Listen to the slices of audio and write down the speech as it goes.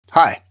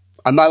Hi,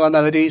 I'm Myline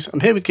Melodies. I'm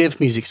here with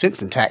Gear4music Synths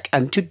and Tech,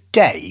 and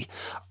today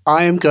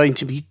I am going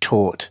to be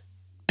taught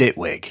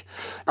Bitwig.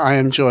 I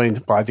am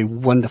joined by the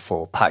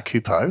wonderful Pat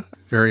Coupeau.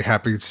 Very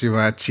happy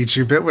to teach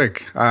you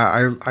Bitwig.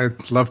 I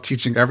love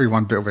teaching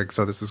everyone Bitwig,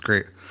 so this is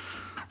great.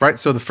 Right,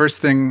 so the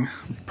first thing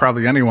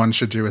probably anyone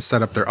should do is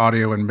set up their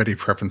audio and MIDI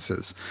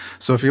preferences.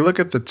 So if you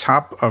look at the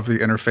top of the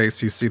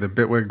interface, you see the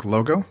Bitwig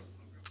logo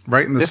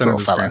right in the center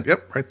of the screen.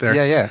 Yep, right there.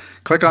 Yeah.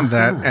 Click on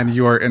that, and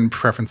you are in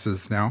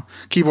preferences now.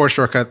 Keyboard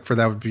shortcut for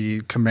that would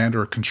be Command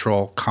or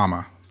Control,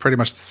 comma. Pretty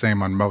much the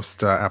same on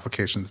most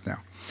applications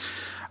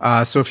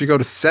now. So if you go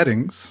to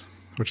Settings,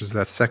 which is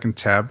that second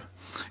tab,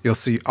 you'll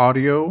see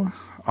Audio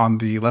on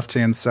the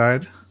left-hand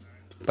side.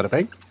 Bada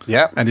bing.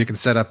 Yeah. And you can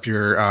set up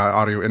your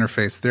audio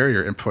interface there,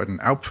 your input and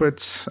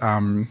output.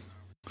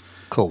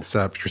 Cool.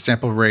 Set up your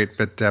sample rate,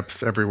 bit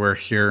depth everywhere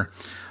here.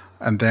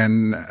 And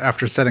then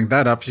after setting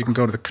that up, you can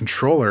go to the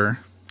controller,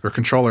 or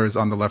controllers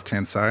on the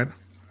left-hand side.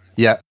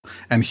 Yeah.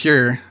 And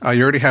here,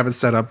 you already have it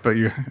set up, but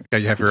you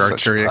have your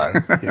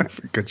Arturia. Yeah.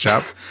 Good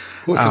job.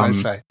 What can I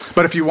say?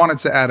 But if you wanted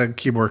to add a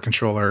keyboard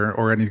controller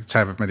or any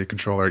type of MIDI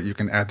controller, you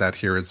can add that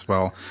here as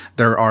well.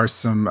 There are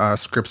some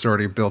scripts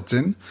already built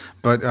in,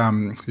 but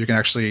you can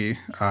actually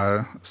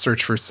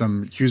search for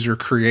some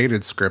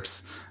user-created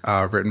scripts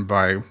written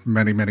by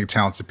many, many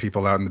talented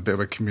people out in the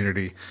Bitwig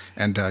community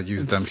and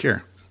use them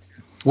here.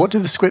 What do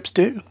the scripts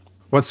do?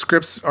 What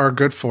scripts are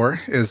good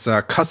for is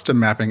custom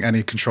mapping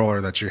any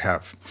controller that you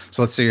have.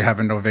 So let's say you have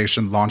an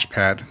Ovation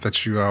Launchpad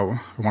that you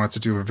wanted to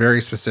do a very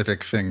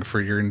specific thing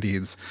for your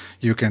needs.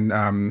 You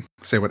can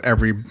say what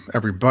every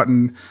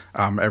button,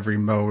 every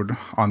mode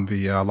on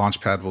the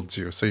Launchpad will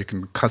do. So you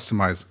can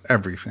customize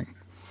everything.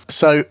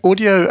 So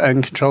audio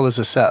and controllers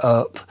are set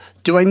up.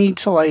 Do I need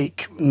to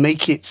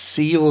make it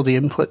see all the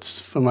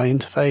inputs for my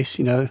interface,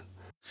 you know?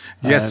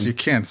 Yes, you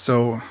can.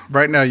 So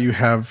right now you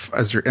have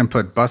as your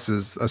input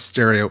buses a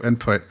stereo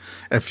input.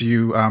 If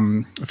you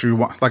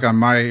want, like on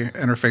my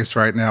interface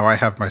right now, I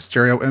have my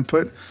stereo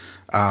input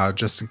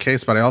just in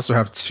case, but I also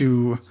have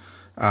two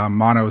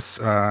monos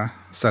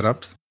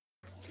setups.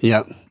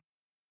 Yeah.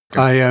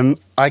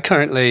 I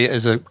currently,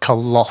 as a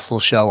colossal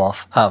show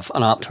off, have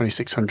an ARP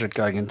 2600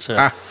 going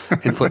into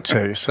input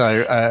 2.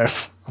 So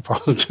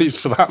apologies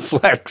for that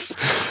flex.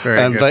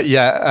 Very good. But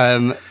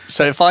yeah,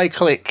 so if I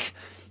click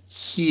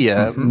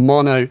here,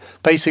 mono,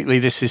 basically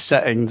this is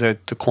setting the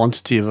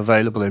quantity of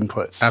available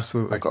inputs.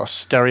 Absolutely. I've got a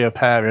stereo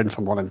pair in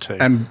from 1 and 2,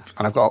 and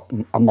I've got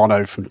a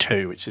mono from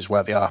 2, which is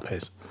where the ARP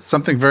is.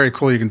 Something very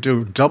cool you can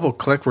do, double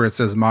click where it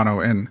says mono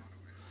in,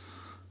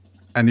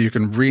 and you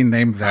can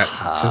rename that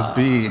to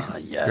be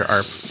your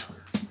ARP.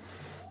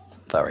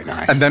 Very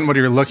nice. And then when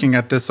you're looking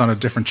at this on a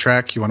different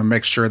track, you want to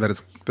make sure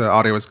that the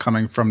audio is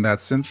coming from that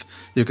synth.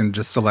 You can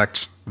just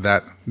select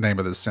that name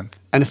of the synth.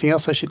 Anything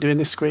else I should do in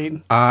this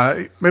screen?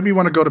 Maybe you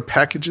want to go to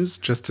packages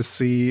just to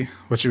see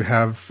what you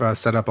have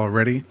set up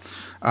already.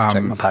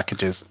 Check my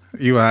packages.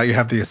 You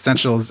have the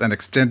essentials and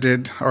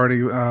extended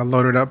already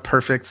loaded up.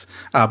 Perfect.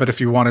 But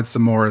if you wanted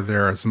some more,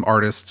 there are some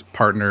artist,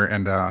 partner,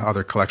 and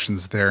other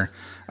collections there.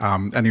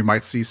 And you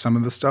might see some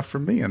of the stuff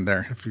from me in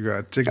there if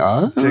you dig deep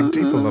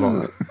a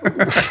little.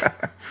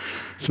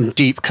 Some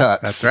deep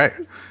cuts. That's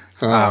right.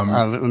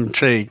 I'm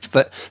intrigued.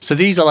 But so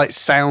these are like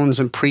sounds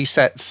and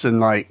presets and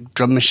like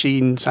drum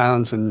machine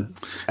sounds and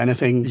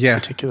anything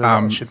particular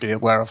that I should be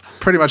aware of.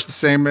 Pretty much the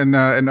same in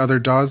other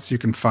DAWs. You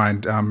can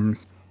find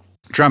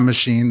drum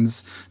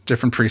machines,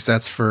 different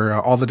presets for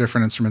all the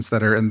different instruments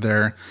that are in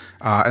there,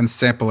 and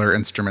sampler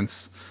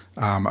instruments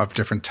of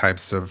different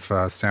types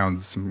of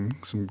sounds.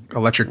 Some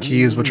electric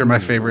keys, which are my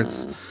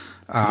favorites.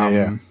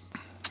 Okay.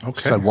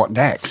 So what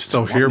next?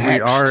 So here we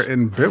are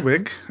in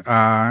Bitwig.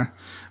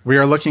 We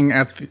are looking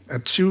at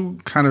two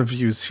kind of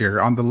views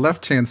here. On the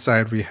left-hand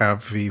side, we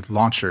have the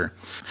launcher.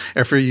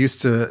 If you're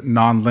used to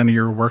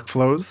non-linear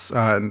workflows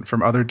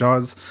from other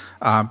DAWs,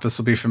 this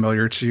will be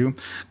familiar to you.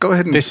 Go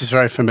ahead and... This is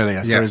very familiar.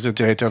 Yeah. There is a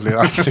DAW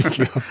I'm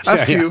thinking of.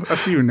 A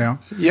few now.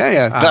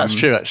 Yeah, that's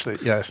true, actually,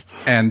 yes.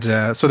 And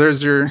so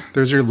there's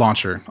your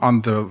launcher.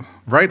 On the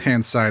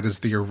right-hand side is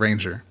the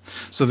arranger.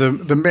 So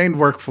the main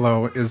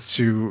workflow is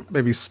to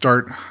maybe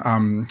start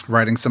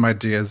writing some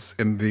ideas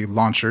in the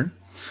launcher.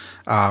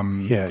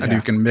 And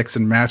you can mix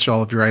and match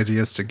all of your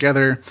ideas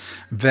together.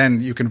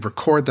 Then you can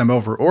record them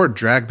over or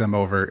drag them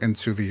over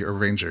into the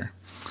arranger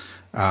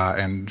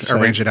and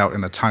arrange it out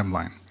in a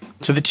timeline.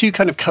 So the two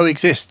kind of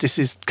coexist. This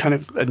is kind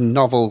of a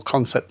novel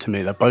concept to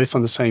me. They're both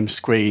on the same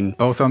screen.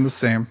 Both on the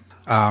same.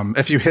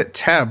 If you hit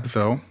tab,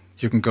 though,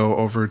 you can go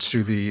over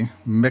to the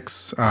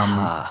mix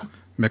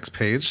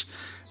page.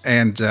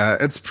 And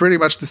it's pretty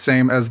much the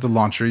same as the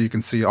launcher. You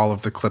can see all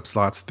of the clip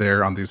slots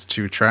there on these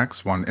two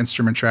tracks, one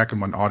instrument track and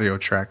one audio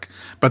track.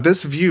 But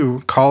this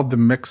view, called the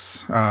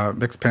mix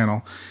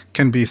panel,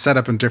 can be set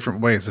up in different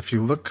ways. If you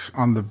look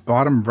on the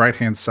bottom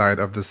right-hand side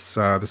of this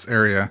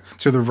area,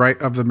 to the right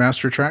of the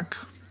master track,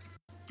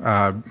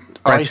 right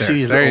I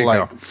see there you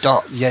little go.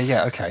 Dot.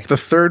 Yeah, okay. The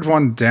third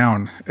one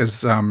down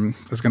is going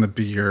to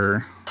be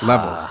your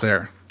levels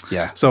there.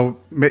 Yeah. So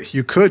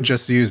you could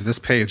just use this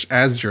page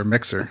as your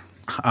mixer.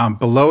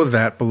 Below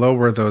that, below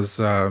where those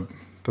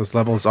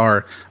levels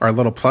are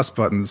little plus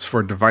buttons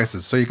for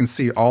devices. So you can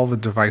see all the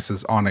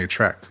devices on a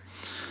track.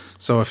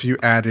 So if you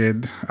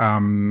added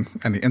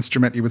any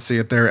instrument, you would see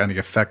it there. Any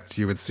effect,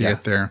 you would see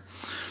it there.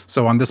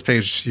 So on this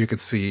page, you could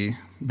see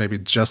maybe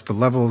just the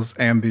levels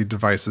and the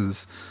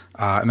devices.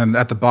 And then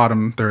at the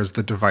bottom, there's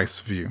the device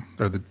view.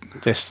 Or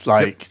this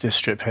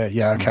strip here.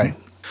 Yeah, okay.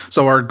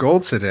 So our goal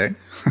today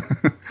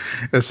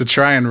is to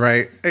try and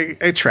write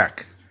a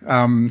track.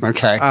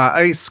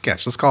 A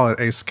sketch. Let's call it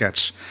a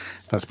sketch.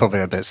 That's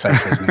probably a bit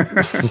safer,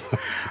 isn't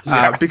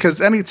it?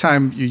 Because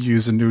anytime you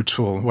use a new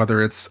tool,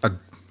 whether it's a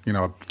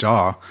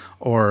DAW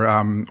or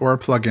a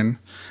plugin,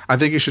 I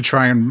think you should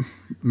try and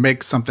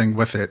make something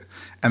with it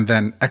and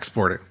then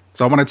export it.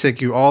 So I want to take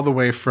you all the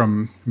way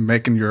from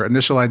making your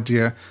initial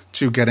idea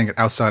to getting it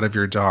outside of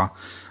your DAW.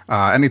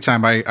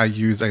 Anytime I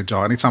use a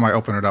DAW, anytime I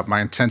open it up, my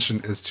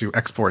intention is to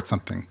export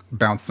something,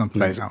 bounce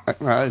something out.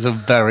 It's a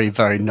very,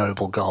 very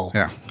noble goal.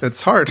 Yeah,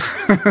 it's hard,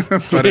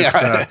 but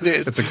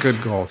it's a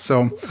good goal.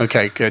 So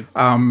okay, good.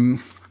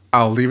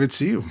 I'll leave it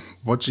to you.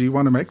 What do you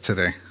want to make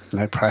today?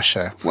 No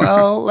pressure.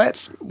 Well,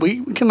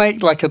 we can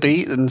make like a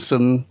beat and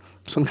some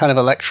kind of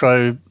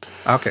electro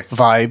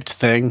vibed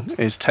thing.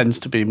 Tends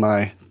to be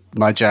my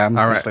jam,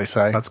 as they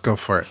say. Let's go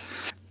for it.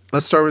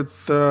 Let's start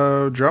with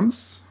the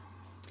drums.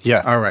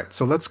 Yeah. All right.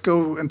 So let's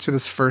go into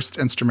this first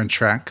instrument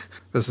track.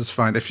 This is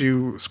fine. If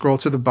you scroll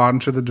to the bottom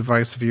to the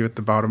device view at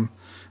the bottom,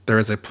 there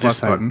is a plus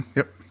button.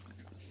 Yep.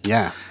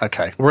 Yeah.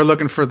 Okay. We're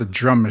looking for the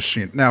drum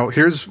machine. Now,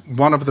 here's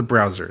one of the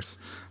browsers.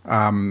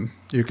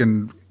 You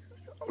can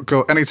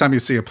go anytime you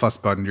see a plus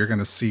button, you're going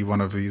to see one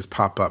of these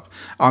pop up.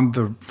 On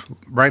the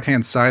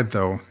right-hand side,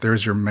 though,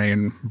 there's your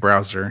main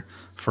browser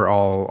for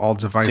all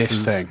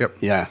devices. This thing. Yep.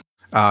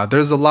 Yeah.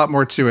 There's a lot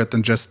more to it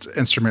than just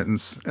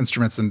instruments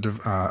and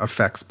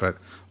effects, but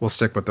we'll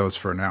stick with those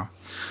for now.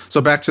 So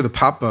back to the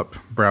pop-up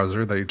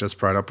browser that you just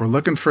brought up. We're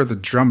looking for the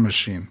drum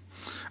machine.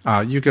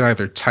 You could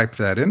either type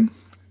that in.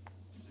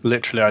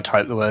 Literally, I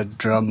type the word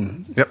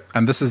drum. Yep,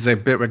 and this is a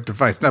Bitwig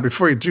device. Now,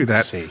 before you do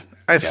that,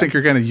 I think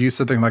you're going to use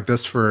something like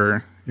this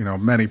for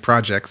many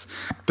projects.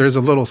 There's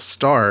a little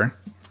star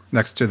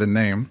next to the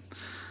name.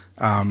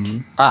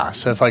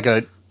 So if I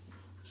go...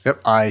 Yep.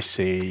 I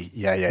see.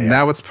 Yeah.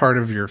 Now it's part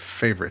of your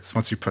favorites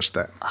once you push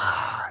that.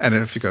 And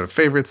if you go to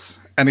favorites,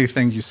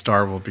 anything you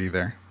star will be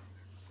there.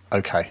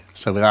 Okay.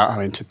 So without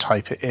having to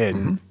type it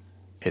in,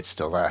 it's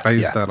still there. I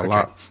use that a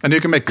lot. And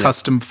you can make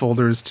custom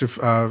folders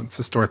to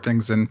store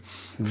things in.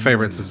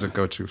 Favorites is a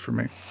go-to for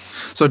me.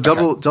 So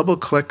double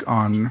click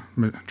on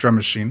drum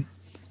machine.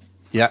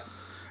 Yeah.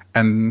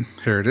 And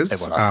here it is.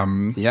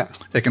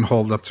 It can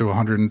hold up to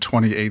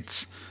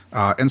 128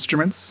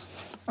 instruments.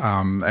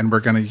 And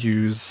we're going to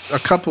use a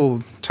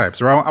couple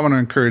types, or I want to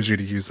encourage you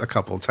to use a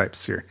couple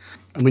types here.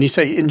 And when you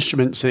say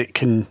instruments, it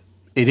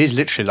is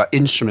literally like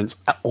instruments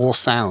or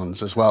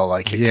sounds as well.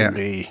 Like it can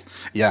be,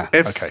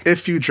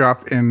 If you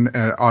drop in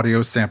an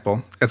audio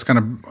sample, it's going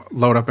to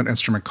load up an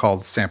instrument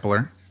called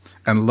sampler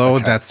and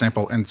load that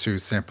sample into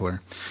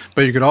sampler.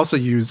 But you could also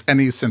use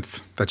any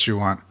synth that you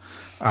want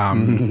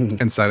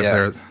inside of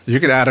there. You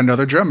could add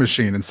another drum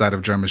machine inside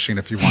of drum machine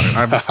if you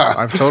wanted.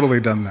 I've totally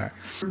done that.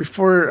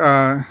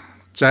 Before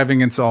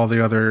diving into all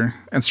the other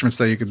instruments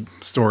that you could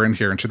store in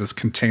here into this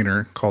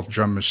container called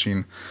drum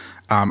machine,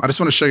 I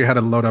just want to show you how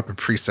to load up a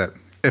preset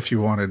if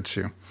you wanted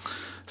to.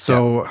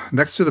 So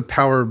next to the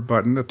power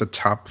button at the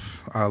top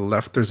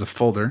left, there's a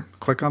folder.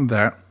 Click on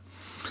that.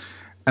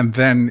 And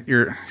then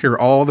here are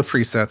all the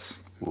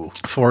presets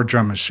for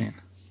drum machine.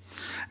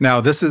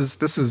 Now this is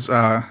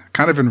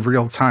kind of in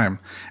real time.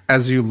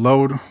 As you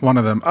load one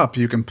of them up,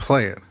 you can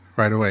play it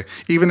right away.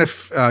 Even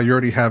if you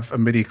already have a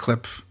MIDI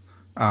clip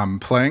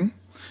playing,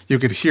 you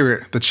could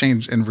hear the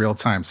change in real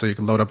time. So you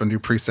can load up a new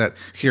preset,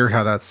 hear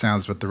how that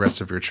sounds with the rest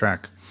of your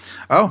track.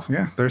 Oh,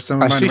 yeah, there's some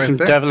of mine I see some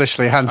there.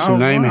 devilishly handsome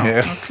name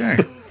here. Okay,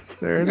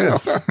 there it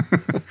is.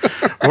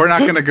 We're not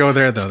going to go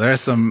there, though.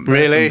 There's some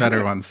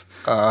better ones.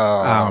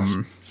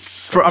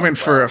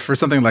 For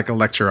something like a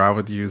lecture, I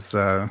would use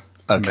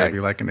maybe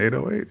like an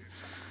 808.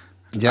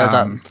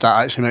 Yeah, that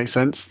actually makes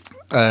sense.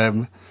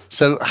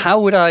 So how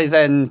would I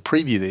then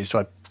preview these? Do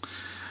I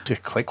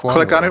just click one?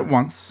 Click on it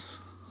once.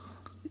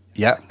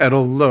 Yeah.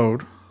 It'll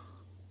load.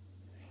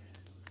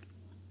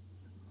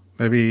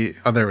 Maybe,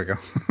 there we go.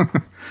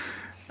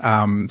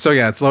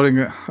 It's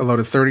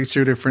loaded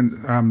 32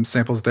 different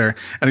samples there.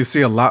 And you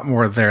see a lot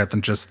more there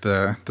than just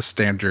the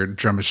standard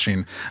drum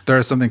machine. There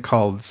is something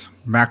called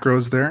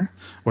macros there,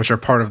 which are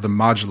part of the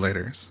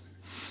modulators.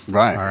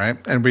 Right. All right.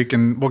 And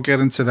we'll get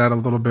into that a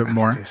little bit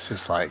more. This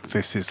is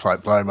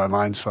like blowing my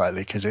mind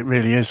slightly because it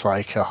really is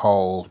like a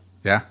whole...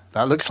 Yeah.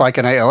 That looks like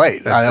an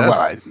 808. It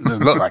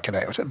doesn't look like an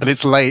 808, but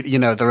it's late.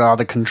 There are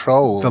the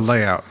controls. The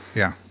layout,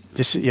 yeah.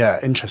 This is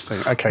interesting.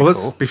 Okay, well,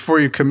 cool. Before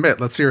you commit,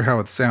 let's hear how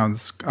it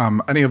sounds.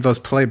 Any of those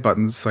play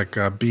buttons, like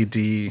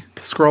BD,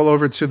 scroll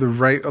over to the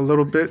right a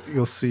little bit.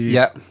 You'll see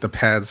the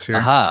pads here.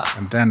 Aha.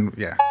 And then,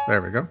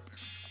 there we go.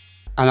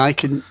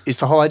 And it's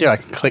the whole idea. I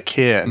can click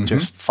here and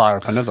just fire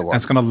up another one. And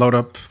it's going to load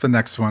up the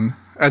next one.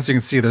 as you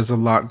can see, there's a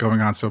lot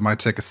going on, so it might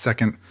take a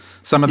second.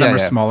 Some of them are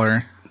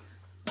smaller.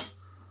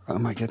 Oh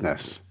my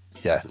goodness.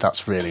 Yeah,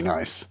 that's really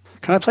nice.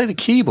 Can I play the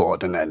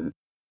keyboard and then...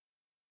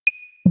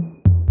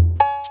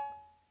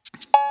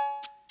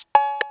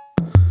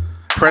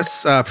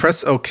 Press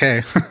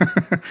OK.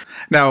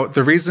 Now,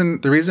 the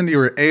reason you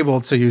were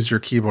able to use your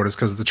keyboard is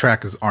because the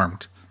track is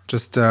armed.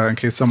 Just in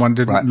case someone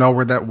didn't know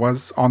where that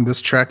was on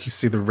this track, you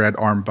see the red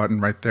arm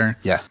button right there.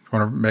 Yeah.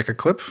 Want to make a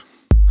clip?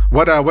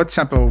 What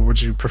tempo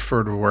would you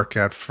prefer to work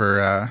at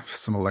for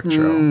some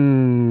electro?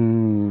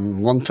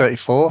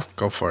 134.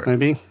 Go for it.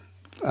 Maybe.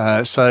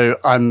 So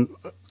I mean,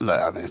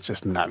 it's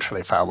just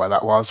naturally found where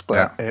that was,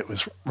 but it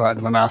was right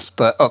in my mouse.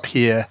 But up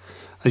here,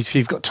 as you see,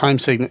 you've got time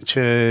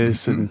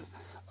signatures and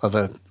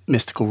other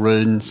mystical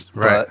runes,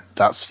 but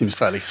that seems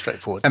fairly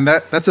straightforward. And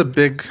that's a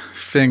big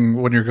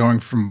thing when you're going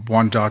from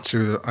one DAW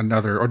to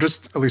another, or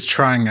just at least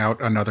trying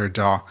out another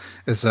DAW,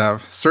 is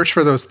search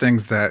for those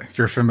things that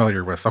you're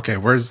familiar with. Okay,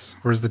 where's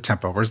the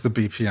tempo? Where's the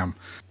BPM?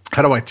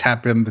 How do I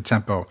tap in the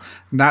tempo?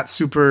 Not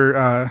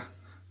super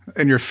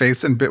in your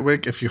face in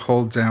Bitwig. If you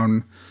hold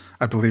down,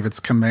 I believe it's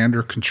Command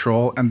or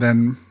Control, and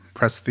then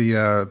press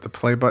the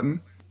play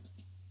button.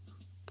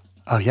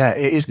 Oh yeah,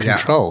 it is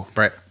Control.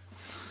 Yeah, right.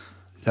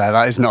 Yeah,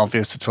 that isn't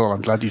obvious at all.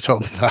 I'm glad you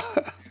told me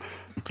that.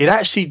 It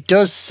actually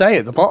does say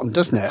at the bottom,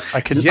 doesn't it? I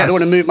don't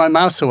want to move my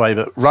mouse away,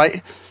 but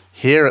right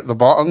here at the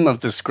bottom of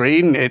the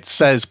screen, it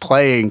says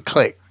playing,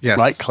 click,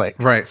 right click.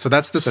 Right, so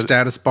that's the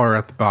status bar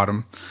at the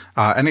bottom.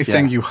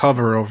 Anything you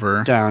hover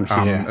over, down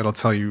here, it'll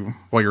tell you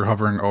what you're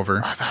hovering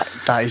over. Oh,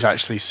 that is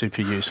actually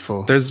super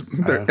useful.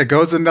 It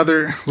goes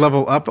another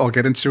level up. I'll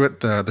get into it.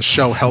 The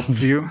show help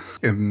view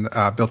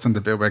built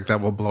into Bitwig that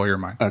will blow your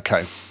mind.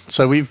 Okay,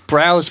 so we've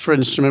browsed for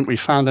instrument, we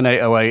found an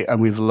 808, and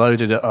we've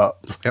loaded it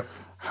up. Yep.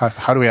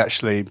 How do we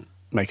actually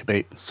make a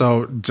beat?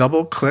 So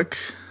double click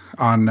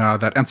on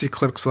that empty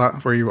clip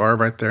slot where you are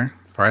right there.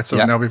 All right, so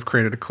now we've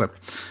created a clip.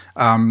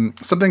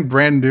 Something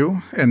brand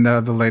new in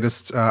the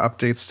latest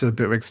updates to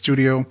Bitwig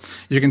Studio.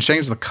 You can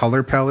change the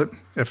color palette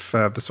if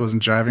this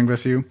wasn't jiving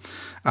with you.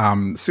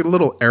 See the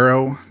little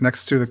arrow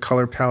next to the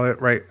color palette,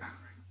 right?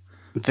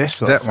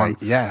 That one,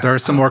 yeah. There are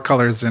some more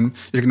colors in.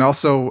 You can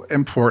also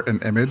import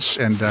an image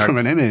and from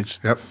an image.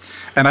 Yep.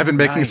 And I've been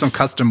making some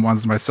custom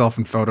ones myself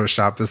in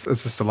Photoshop. It's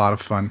just a lot of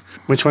fun.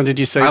 Which one did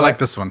you say? I like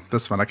this one.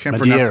 This one. I can't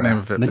pronounce the name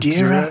of it.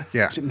 Madeira?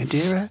 Yeah. Is it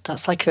Madeira?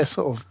 That's like a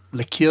sort of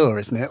liqueur,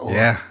 isn't it? Or,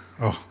 yeah.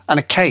 Oh. And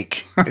a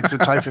cake. It's a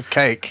type of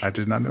cake. I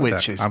did not know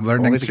which that. Is I'm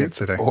learning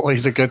today.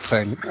 Always a good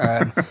thing.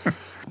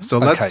 So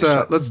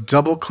let's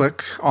double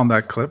click on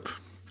that clip,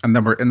 and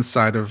then we're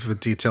inside of the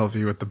detail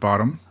view at the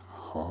bottom.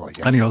 Oh,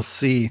 yeah. And you'll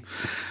see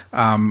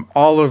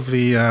all of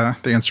the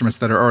instruments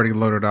that are already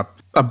loaded up.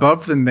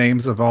 Above the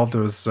names of all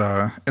those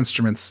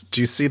instruments,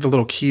 do you see the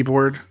little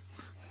keyboard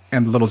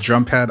and the little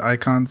drum pad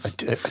icons?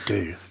 I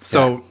do.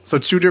 So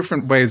two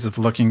different ways of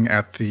looking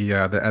at the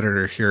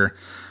editor here.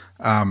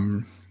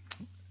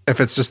 If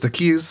it's just the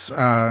keys,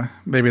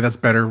 maybe that's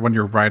better when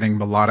you're writing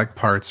melodic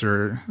parts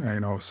or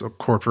so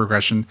chord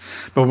progression.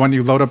 But when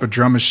you load up a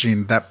drum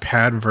machine, that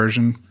pad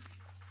version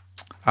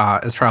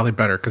is probably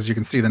better because you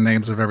can see the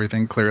names of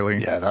everything clearly.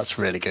 Yeah, that's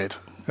really good.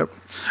 Yep.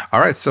 All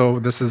right, so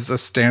this is a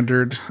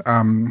standard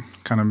kind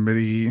of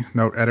MIDI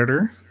note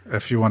editor.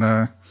 If you want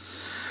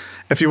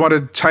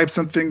to type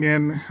something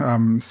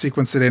in,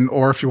 sequence it in,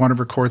 or if you want to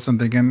record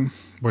something in,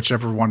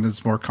 whichever one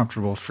is more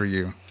comfortable for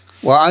you.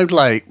 Well, I'd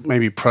like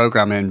maybe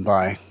program in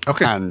by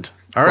hand,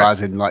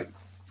 rather than like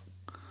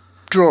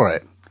draw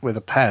it with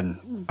a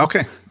pen.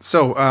 Okay,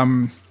 so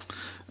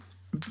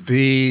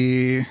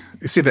you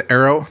see the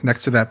arrow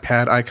next to that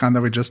pad icon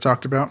that we just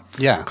talked about?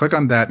 Yeah. Click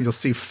on that. You'll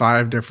see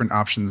 5 different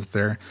options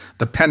there.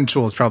 The pen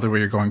tool is probably what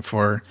you're going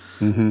for.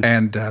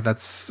 And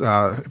that's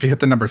if you hit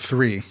the number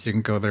 3, you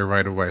can go there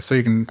right away. So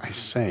you can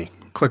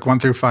click 1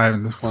 through 5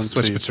 and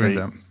switch between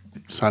them.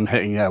 So I'm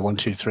hitting 1,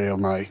 2, 3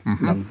 on my...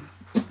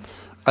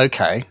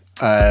 okay.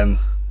 There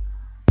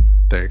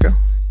you go.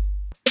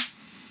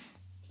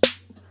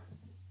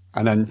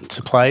 And then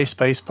to play,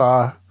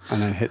 spacebar,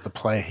 and then hit the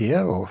play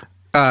here, or...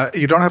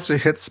 you don't have to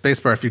hit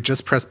spacebar. If you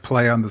just press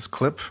play on this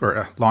clip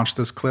or launch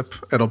this clip,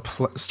 it'll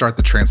start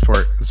the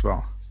transport as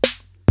well.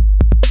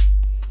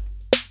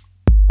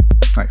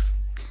 Nice.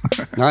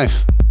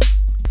 Nice.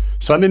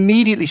 So I'm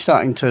immediately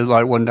starting to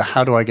wonder,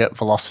 how do I get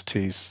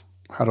velocities?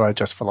 How do I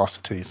adjust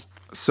velocities?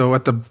 So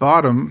at the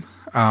bottom,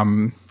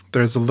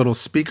 there's a little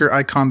speaker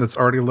icon that's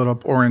already lit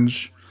up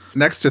orange.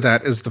 Next to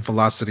that is the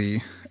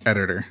velocity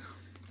editor.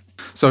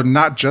 So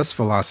not just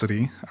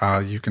velocity,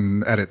 you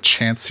can edit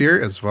chance here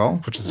as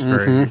well, which is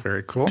very,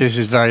 very cool. This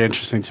is very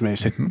interesting to me.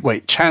 So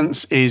wait,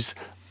 chance is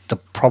the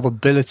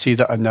probability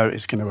that a note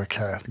is going to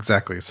occur.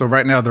 Exactly. So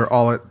right now they're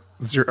all at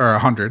 0 or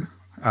 100,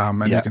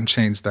 and you can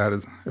change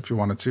that if you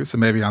wanted to. So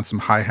maybe on some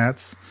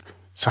hi-hats.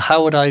 So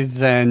how would I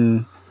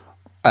then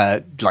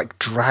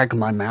drag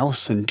my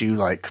mouse and do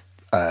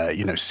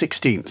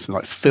 16ths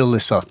and fill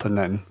this up and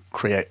then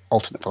create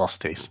alternate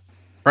velocities?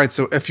 Right,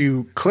 so if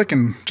you click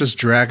and just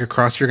drag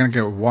across, you're going to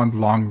get one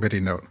long MIDI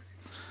note.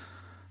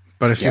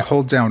 But if you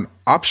hold down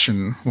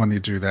Option when you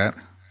do that,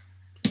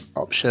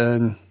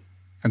 Option.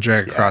 And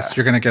drag across.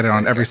 You're going to get it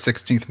on every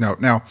 16th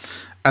note. Now,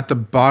 at the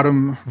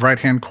bottom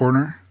right-hand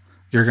corner,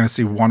 you're going to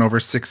see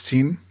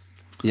 1/16.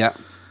 Yeah.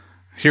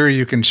 Here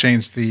you can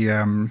change the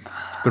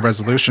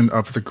resolution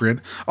of the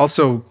grid.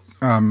 Also,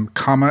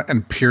 comma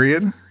and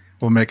period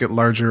will make it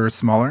larger or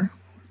smaller.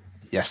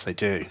 Yes, they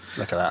do.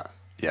 Look at that.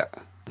 Yeah.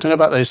 I don't know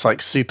about those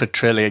like super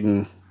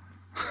trilling.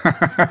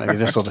 Maybe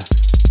this will.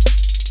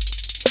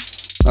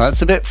 Oh,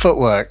 it's a bit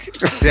footwork.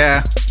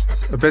 Yeah,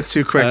 a bit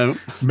too quick.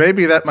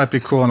 Maybe that might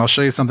be cool, and I'll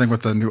show you something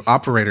with the new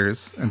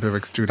operators in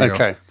Bitwig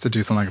Studio to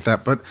do something like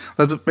that. But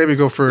let's maybe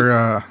go for.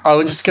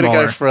 I'm just going to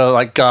go for a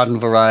like garden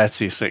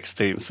variety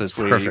 16ths as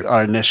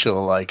our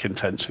initial like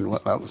intention.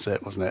 What that was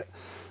it, wasn't it?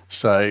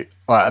 So,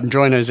 all right, I'm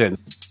drawing those in.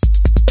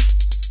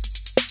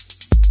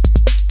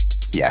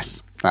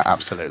 Yes, that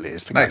absolutely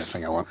is the kind of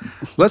thing I want.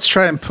 Let's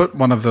try and put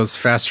one of those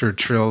faster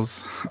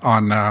trills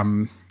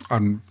on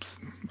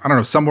I don't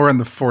know, somewhere in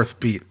the 4th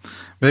beat.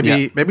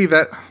 Maybe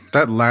that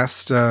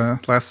last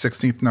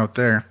 16th note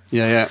there.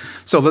 Yeah.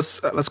 So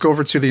let's go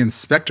over to the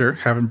inspector.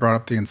 Haven't brought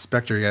up the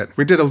inspector yet.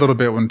 We did a little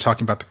bit when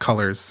talking about the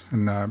colors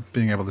and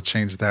being able to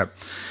change that.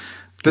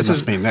 This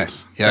must mean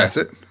this. Yeah. That's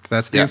it.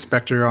 That's the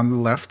inspector on the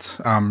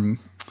left.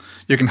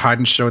 You can hide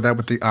and show that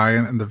with the eye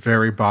in the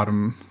very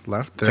bottom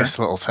left there. This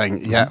little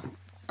thing. Yeah.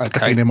 Okay.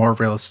 If you need more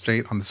real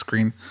estate on the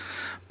screen.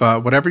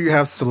 But whatever you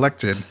have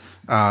selected,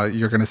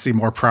 you're going to see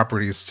more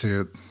properties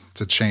to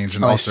change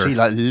and alter. I see,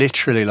 like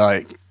literally,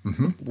 like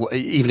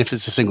even if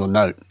it's a single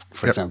note,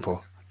 for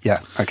example. Yeah.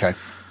 Okay.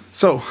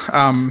 So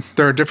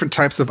there are different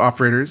types of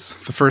operators.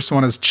 The first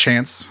one is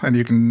chance, and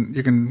you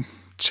can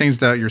change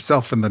that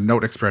yourself in the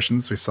note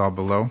expressions we saw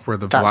below, where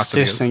the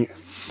velocity is. Thing.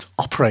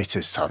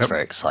 Operators sounds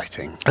very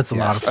exciting. That's a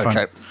lot of fun.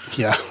 Okay.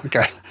 Yeah.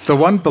 Okay. The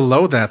one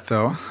below that,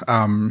 though,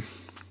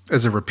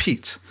 is a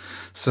repeat.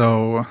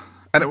 So,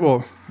 and it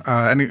will.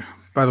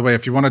 By the way,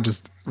 if you want to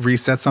just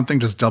reset something,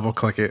 just double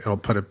click it. It'll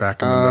put it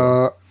back in the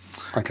middle.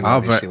 I can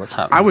already see what's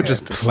happening. I would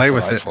just play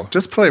with it.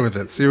 Just play with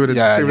it. See what it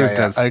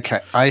does. Okay,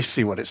 I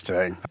see what it's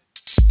doing.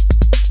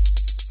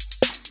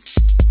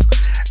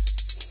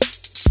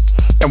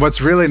 And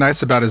what's really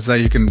nice about it is that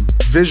you can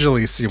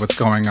visually see what's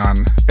going on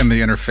in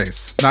the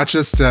interface. Not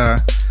just,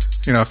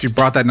 if you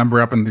brought that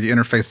number up and the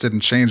interface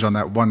didn't change on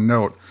that one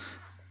note,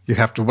 you'd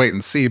have to wait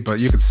and see, but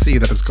you could see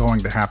that it's going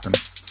to happen.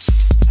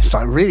 It's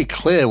like really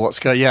clear what's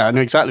going. Yeah, I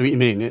know exactly what you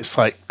mean. It's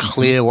like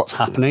clear what's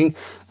happening.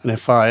 And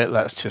if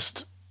let's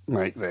just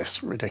make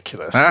this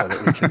ridiculous so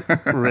that we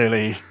can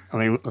really, I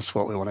mean, that's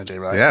what we want to do,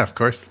 right? Yeah, of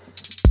course.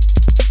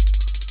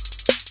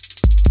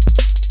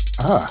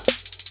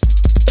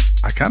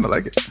 I kind of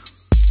like it.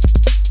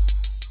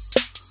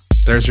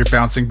 There's your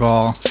bouncing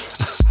ball.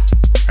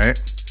 Right?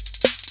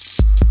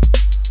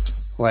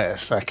 Wait a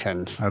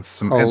second. That's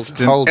some hold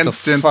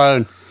the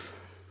phone.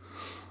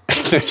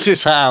 This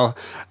is how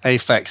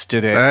Aphex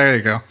did it. There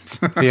you go.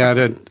 He had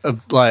an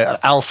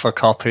alpha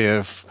copy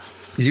of.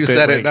 You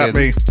said it, not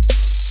me.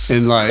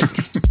 In like.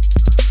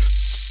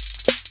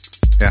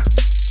 Yeah.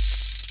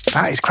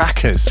 That is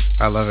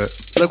crackers. I love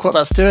it. Look what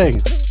that's doing.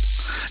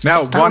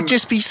 Now, that would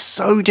just be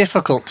so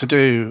difficult to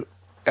do.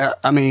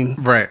 I mean,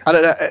 right. I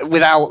don't know,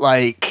 without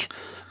like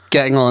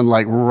getting on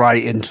like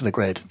right into the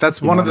grid.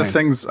 That's one of the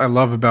things I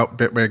love about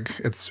Bitwig.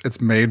 It's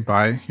made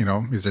by,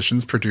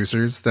 musicians,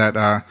 producers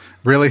that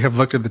really have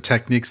looked at the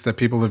techniques that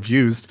people have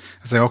used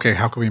and say, okay,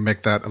 how can we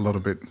make that a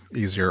little bit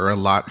easier or a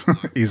lot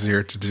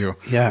easier to do?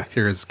 Yeah.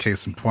 Here is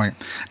case in point.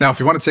 Now, if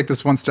you want to take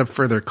this one step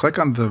further, click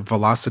on the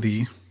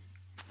velocity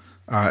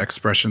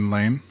expression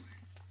lane.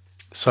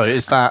 So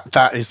is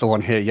that is the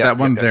one here? Yeah. That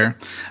one there.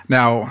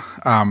 Now,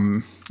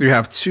 you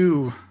have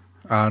two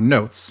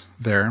notes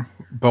there.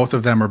 Both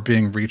of them are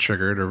being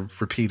re-triggered or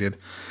repeated.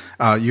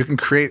 You can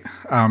create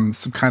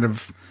some kind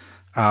of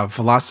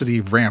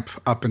velocity ramp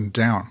up and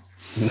down.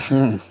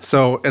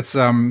 So it's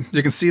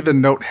you can see the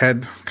note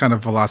head kind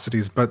of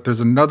velocities, but there's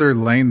another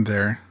lane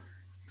there,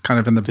 kind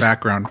of in the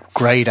background.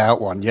 Grayed out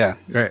one, yeah.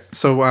 Right.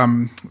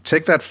 So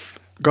take that,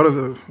 go to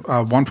the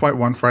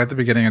 1.1 right at the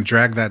beginning and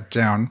drag that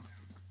down.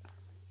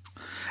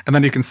 And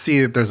then you can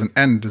see that there's an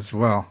end as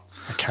well.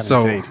 I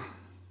can indeed.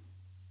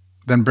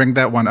 Then bring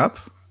that one up,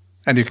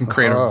 and you can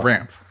create a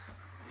ramp.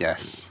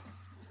 Yes.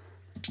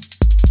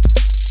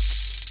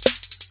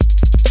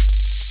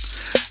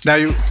 Now,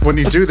 when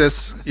you do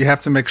this, you have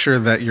to make sure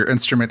that your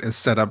instrument is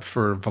set up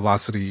for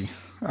velocity.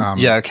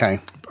 Yeah.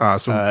 Okay.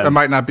 So it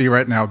might not be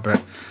right now,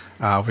 but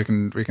we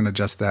can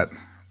adjust that.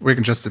 We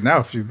can adjust it now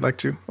if you'd like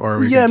to, or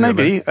we can do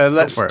maybe.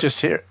 Let's just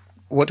hear.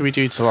 What do we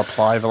do to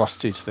apply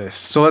velocity to this?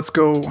 So let's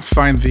go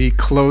find the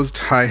closed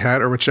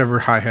hi-hat or whichever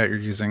hi-hat you're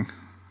using.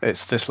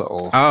 It's this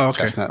little. Oh,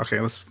 okay. chestnut.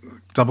 Okay, let's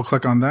double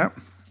click on that.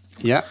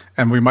 Yeah.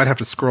 And we might have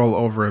to scroll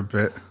over a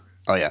bit.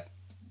 Oh, yeah.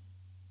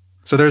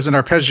 So there's an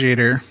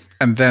arpeggiator,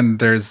 and then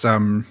there's,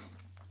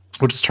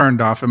 which is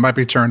turned off. It might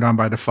be turned on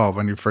by default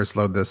when you first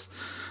load this,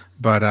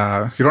 but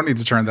you don't need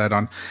to turn that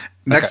on.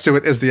 Next to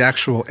it is the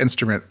actual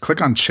instrument. Click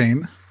on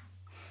chain.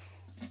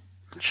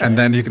 And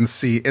then you can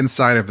see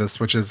inside of this,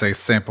 which is a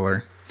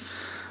sampler.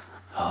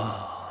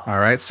 All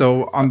right.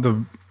 So on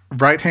the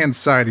right-hand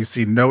side, you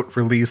see note,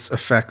 release,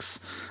 effects,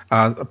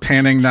 a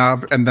panning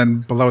knob, and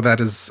then below that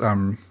is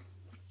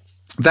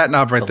that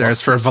knob right there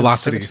is for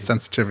velocity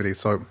sensitivity.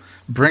 So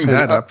bring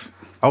that up.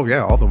 Oh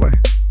yeah, all the way.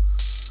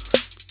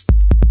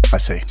 I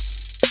see.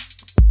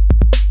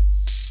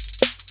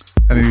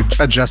 And you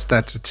adjust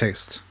that to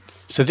taste.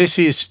 So this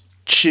is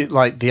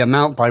like the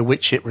amount by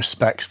which it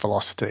respects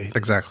velocity.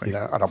 Exactly. You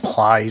know, and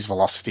applies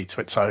velocity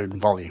to its own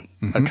volume.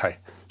 Okay.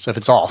 So if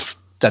it's off,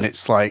 then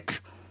it's like,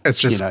 it's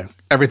just,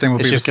 everything will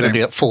be the same. It's just going to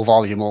be at full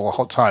volume all the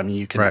whole time. And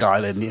you can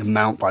dial in the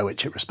amount by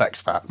which it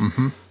respects that.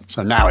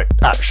 So now it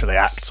actually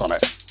acts on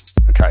it.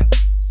 Okay.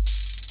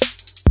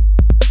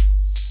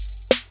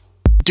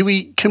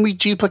 Can we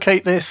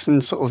duplicate this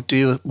and sort of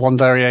do one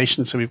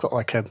variation so we've got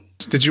like a...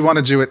 Did you want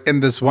to do it in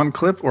this one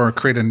clip or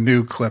create a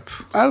new clip?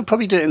 I would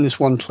probably do it in this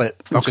one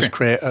clip. And just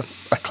create a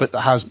clip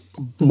that has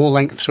more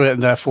length to it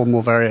and therefore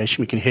more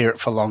variation. We can hear it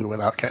for longer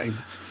without getting...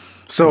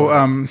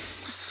 So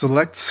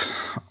select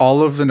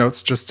all of the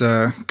notes, just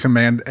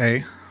Command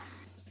A.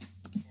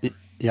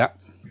 Yeah.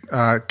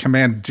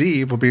 Command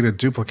D will be to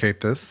duplicate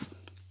this.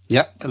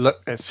 Yeah,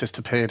 look, it's just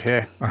appeared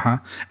here.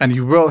 And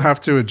you will have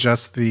to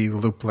adjust the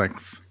loop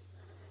length.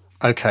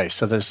 Okay,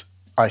 so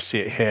I see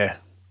it here.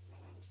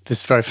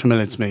 This is very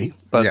familiar to me,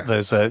 but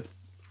there's a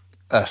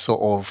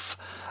sort of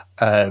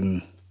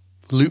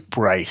loop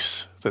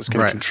brace that's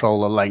going to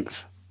control the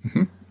length.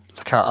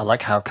 I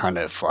like how kind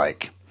of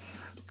like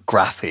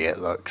graphy it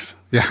looks.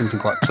 There's something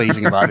quite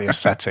pleasing about the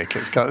aesthetic.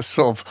 It's got a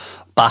sort of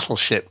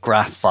battleship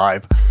graph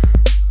vibe.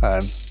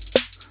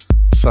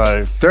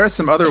 So there are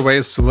some other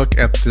ways to look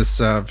at this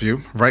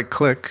view. Right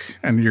click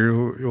and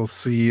you'll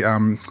see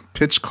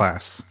pitch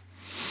class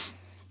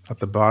at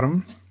the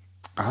bottom.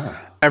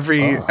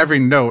 Every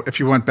note, if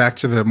you went back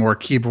to the more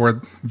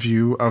keyboard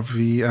view of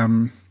the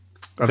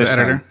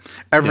editor,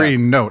 every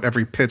note,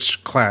 every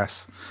pitch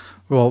class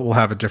will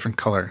have a different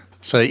color.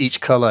 So each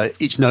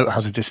note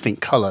has a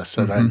distinct color.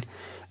 So then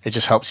it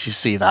just helps you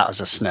see that as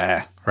a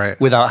snare,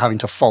 without having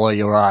to follow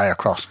your eye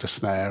across the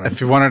snare.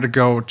 If you wanted to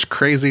go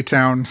crazy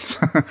town,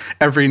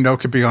 every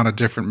note could be on a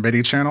different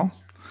MIDI channel.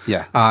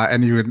 Yeah,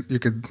 and you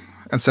could,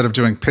 instead of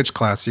doing pitch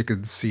class, you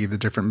could see the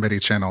different MIDI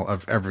channel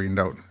of every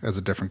note as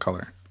a different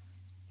color.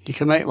 You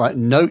can make like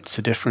notes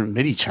a different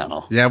MIDI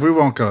channel. Yeah, we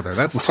won't go there.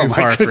 That's too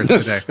far for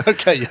today.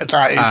 Okay, yeah,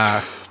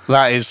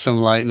 that is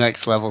some like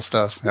next level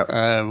stuff. Yep.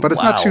 But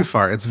it's not too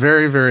far. It's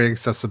very, very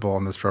accessible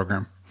on this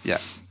program. Yeah.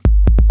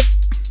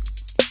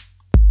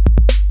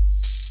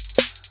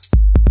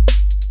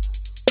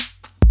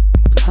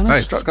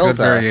 Nice, good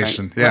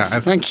variation. Yeah,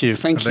 thank you. I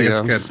think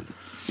it's good.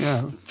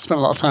 Yeah, spent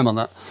a lot of time on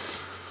that.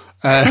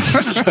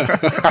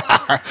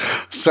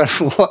 So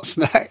what's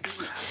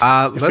next?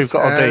 Let's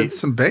add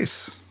some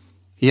bass.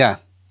 Yeah.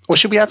 Or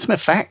should we add some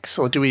effects?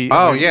 Or do we?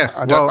 Oh, yeah.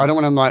 I don't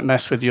want to like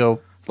mess with your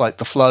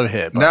the flow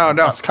here. But no.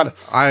 That's kind of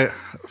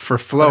for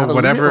flow,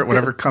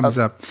 whatever comes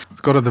up.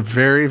 Let's go to the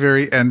very,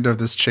 very end of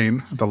this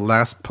chain, the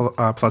last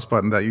plus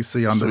button that you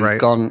see on the right.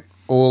 We've gone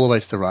all the way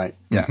to the right.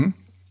 Yeah.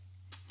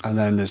 And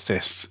then there's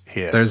this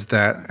here. There's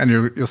that, and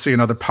you'll see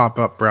another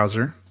pop-up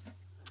browser.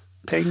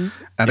 Ping.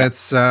 And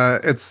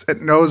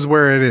it knows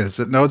where it is.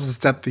 It knows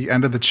it's at the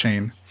end of the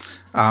chain.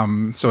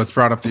 So it's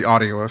brought up the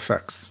audio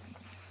effects.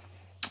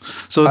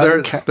 So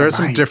there's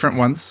some different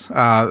ones.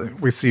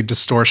 We see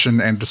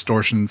distortion and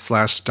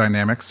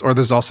distortion/dynamics, or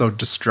there's also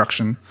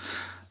destruction.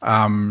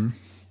 But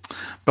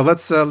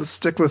let's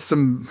stick with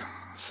some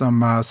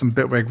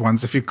Bitwig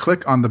ones. If you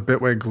click on the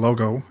Bitwig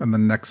logo in the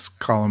next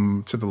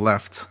column to the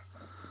left.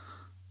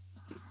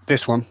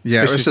 This one?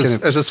 Yeah, it's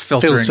just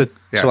filtering. To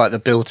like the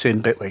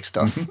built-in Bitwig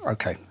stuff.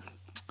 Okay.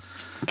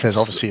 Because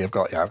obviously I've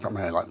got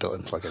my like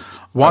built-in plugins.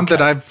 One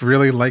that I've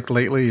really liked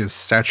lately is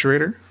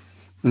Saturator.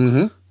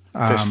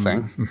 This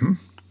thing.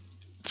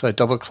 So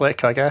double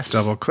click, I guess.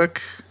 Double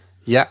click.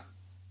 Yeah.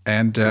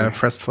 And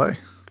press play.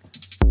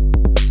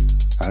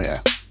 Oh yeah.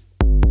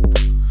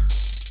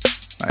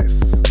 Nice.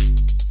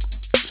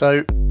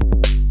 So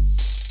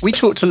we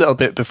talked a little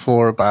bit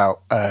before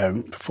about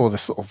before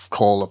this sort of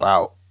call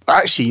about.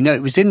 Actually, no,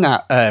 it was in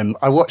that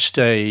I watched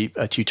a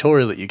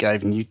tutorial that you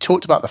gave, and you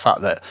talked about the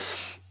fact that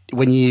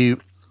when you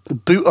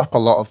boot up a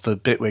lot of the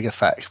Bitwig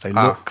effects, they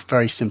look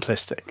very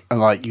simplistic, and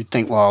like you'd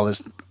think, well,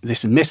 this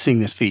is missing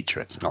this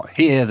feature. It's not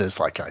here. There's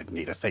like I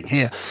need a thing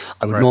here.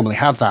 I would normally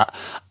have that.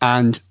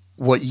 And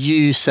what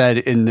you said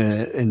in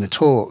the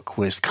talk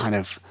was kind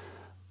of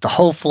the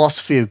whole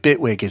philosophy of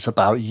Bitwig is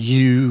about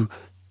you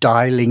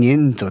dialing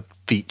in the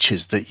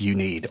features that you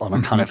need on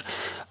a kind of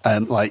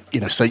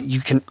so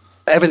you can.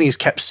 Everything is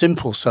kept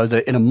simple so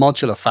that in a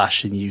modular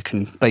fashion, you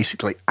can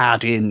basically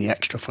add in the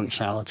extra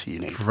functionality you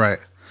need. Right.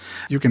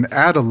 You can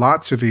add a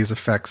lot to these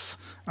effects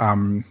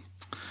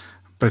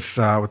with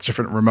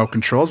different remote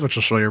controls, which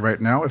I'll show you right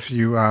now. If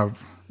you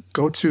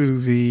go to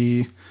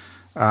the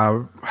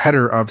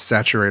header of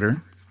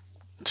Saturator.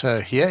 So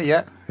here,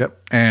 yeah.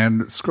 Yep.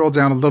 And scroll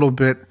down a little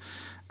bit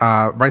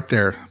right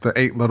there, the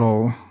 8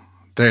 little...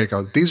 There you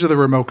go. These are the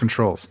remote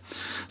controls.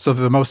 So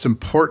the most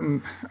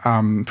important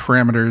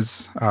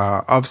parameters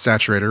of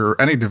Saturator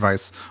or any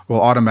device will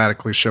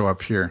automatically show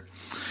up here.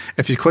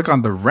 If you click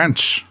on the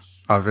wrench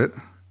of it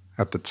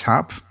at the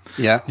top,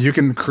 you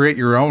can create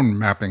your own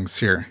mappings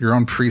here, your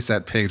own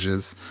preset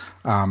pages.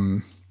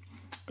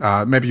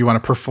 Maybe you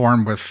want to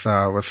perform with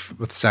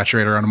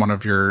Saturator on one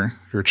of your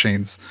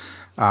chains.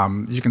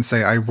 You can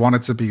say, I want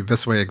it to be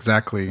this way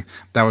exactly.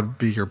 That would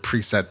be your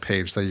preset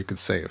page that you could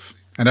save.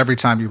 And every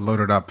time you load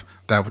it up,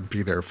 that would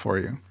be there for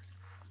you.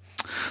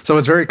 So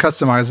it's very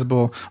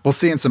customizable. We'll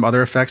see in some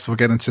other effects, we'll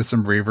get into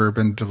some reverb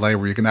and delay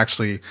where you can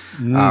actually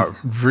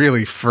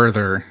really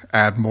further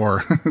add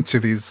more to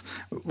these,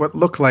 what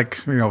look like,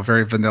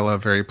 very vanilla,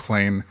 very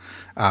plain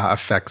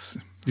effects.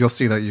 You'll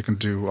see that you can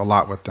do a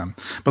lot with them.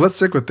 But let's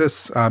stick with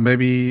this.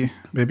 Maybe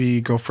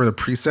go for the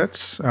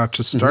preset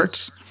to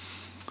start.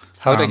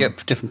 How do I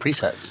get different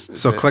presets?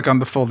 So click on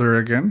the folder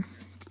again.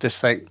 This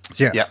thing?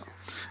 Yeah.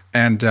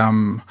 And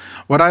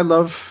what I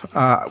love,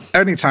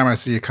 anytime I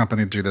see a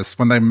company do this,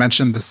 when they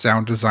mention the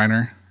sound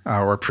designer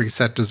or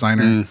preset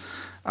designer,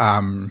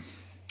 I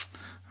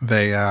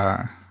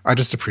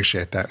just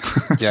appreciate that.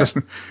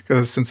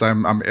 Because since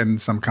I'm in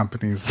some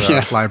companies'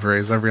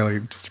 libraries, I really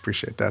just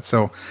appreciate that.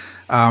 So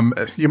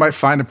you might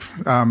find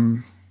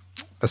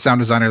a sound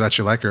designer that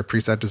you like or a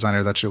preset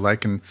designer that you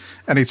like, and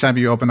anytime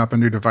you open up a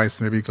new device,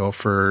 maybe go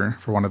for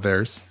one of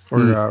theirs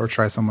or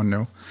try someone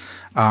new.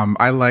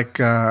 I like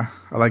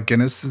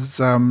Guinness's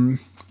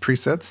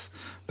presets.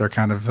 They're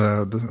kind of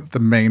the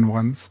main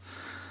ones.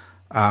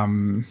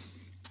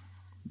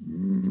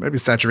 Maybe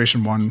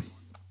Saturation 1.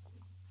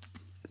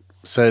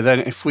 So then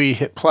if we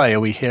hit play, are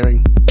we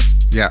hearing?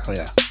 Yeah. Oh,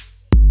 yeah.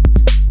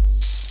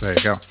 There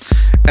you go.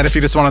 And if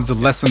you just wanted to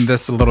lessen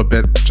this a little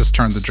bit, just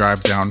turn the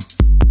drive down.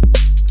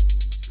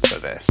 So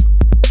this.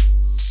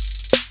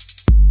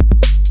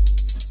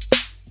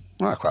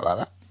 Oh, I quite like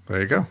that.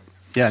 There you go.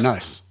 Yeah,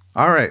 nice.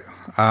 All right.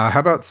 How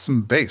about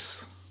some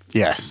bass?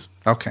 Yes.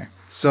 Okay.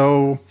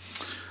 So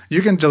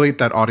you can delete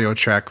that audio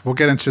track. We'll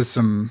get into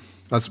some...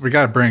 we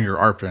got to bring your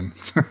ARP in.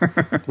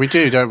 We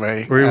do, don't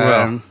we? We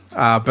will.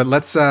 But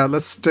let's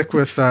stick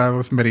with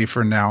MIDI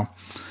for now.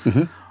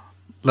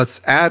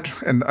 Let's add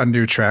a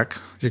new track.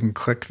 You can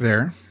click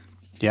there.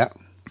 Yeah.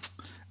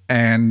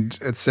 And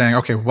it's saying,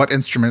 okay, what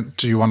instrument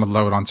do you want to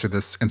load onto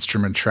this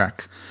instrument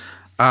track?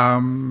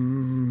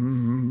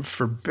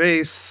 For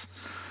bass,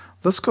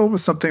 let's go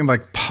with something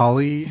like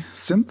Poly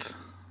Synth.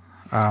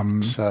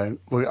 So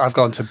I've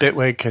gone to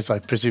Bitwig because I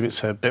presume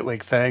it's a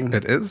Bitwig thing.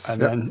 It is.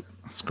 And then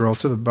scroll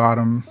to the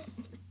bottom.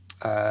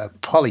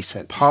 Poly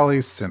Synth. Poly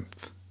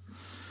Synth.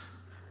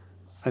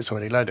 It's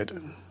already loaded.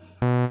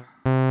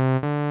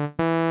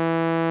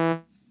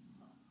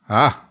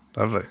 Ah,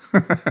 lovely.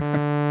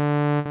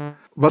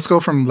 Let's go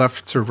from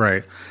left to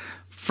right.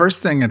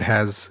 First thing it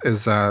has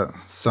is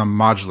some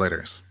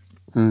modulators.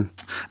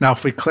 Now,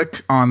 if we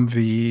click on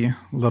the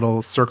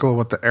little circle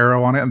with the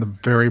arrow on it in the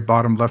very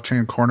bottom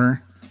left-hand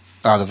corner.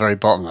 Oh, the very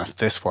bottom left,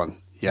 this one.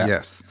 Yeah.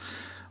 Yes.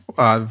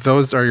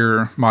 Those are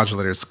your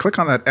modulators. Click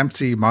on that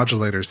empty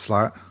modulator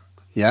slot.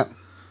 Yeah.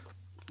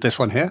 This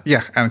one here?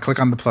 Yeah, and click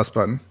on the plus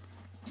button.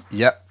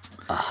 Yep.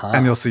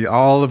 And you'll see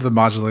all of the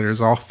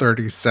modulators, all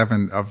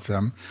 37 of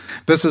them.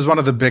 This is one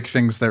of the big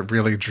things that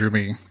really drew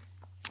me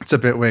to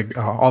Bitwig,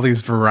 all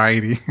these the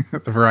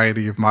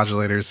variety of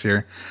modulators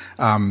here.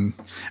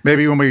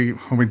 Maybe when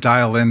we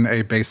dial in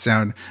a bass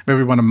sound, maybe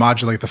we want to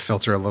modulate the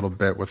filter a little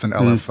bit with an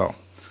LFO.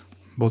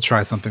 We'll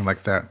try something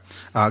like that.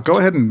 Go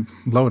ahead and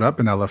load up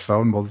an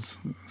LFO, and we'll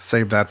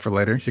save that for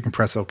later. You can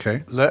press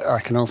OK. Look, I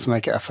can also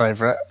make it a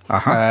favorite.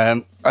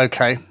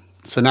 Okay.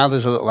 So now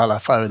there's a little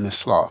LFO in this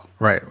slot.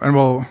 Right, and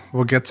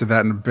we'll get to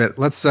that in a bit.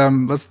 Let's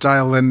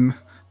dial in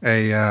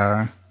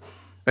a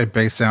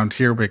bass sound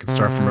here. We can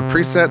start from a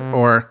preset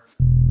or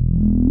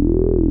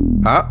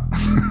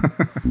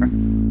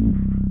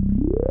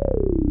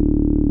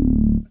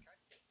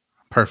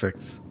perfect.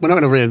 We're not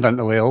going to reinvent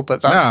the wheel,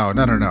 but that's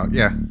no.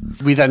 Yeah.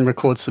 We then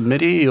record some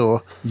MIDI,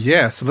 or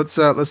yeah. So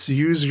let's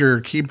use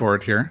your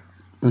keyboard here,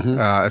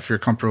 if you're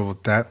comfortable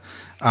with that.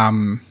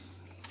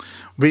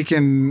 We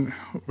can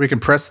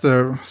press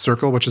the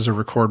circle, which is a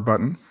record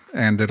button,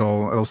 and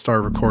it'll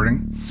start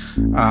recording.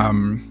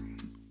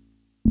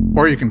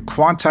 Or you can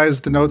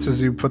quantize the notes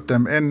as you put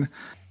them in.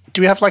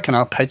 Do we have like an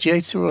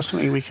arpeggiator or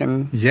something we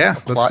can? Yeah,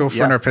 let's go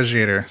for an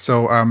arpeggiator.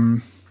 So I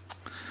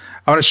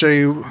want to show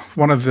you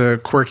one of the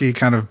quirky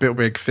kind of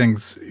Bitwig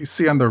things. You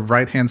see on the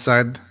right-hand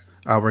side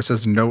where it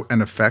says Note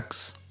and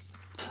Effects.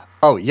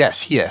 Oh,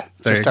 yes, here.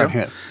 There just you down go.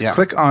 here. Yeah.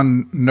 Click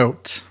on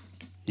Note.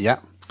 Yeah.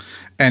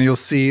 And you'll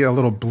see a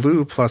little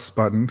blue plus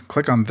button.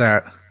 Click on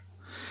that.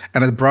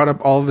 And it brought up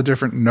all the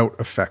different note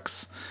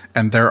effects.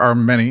 And there are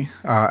many.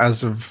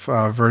 As of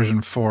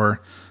version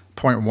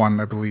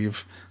 4.1, I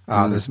believe,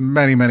 there's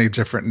many, many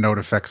different note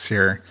effects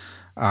here.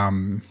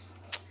 And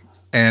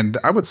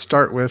I would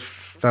start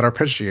with that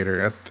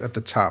arpeggiator at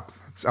the top.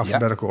 It's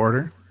alphabetical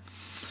order.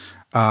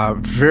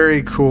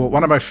 Very cool.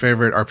 One of my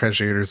favorite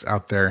arpeggiators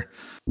out there.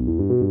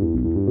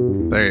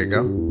 There you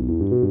go.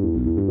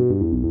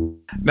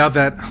 Now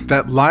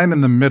that line in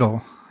the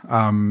middle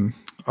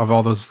of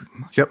all those.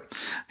 Yep.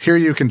 Here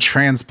you can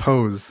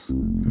transpose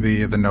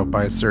the note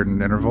by a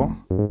certain interval.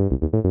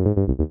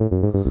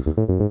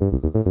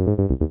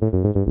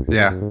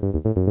 Yeah.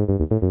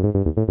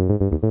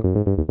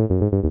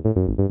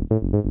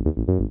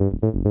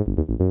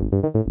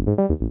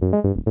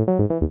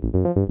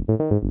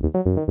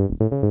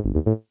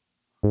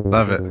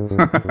 Love it.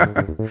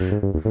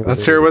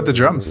 Let's hear it with the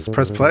drums.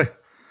 Press play.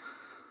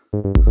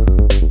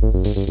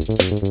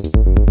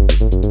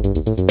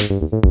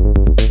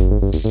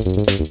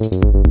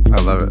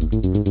 I love it.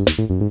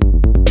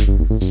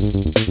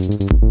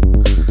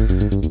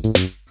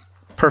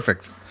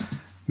 Perfect.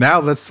 Now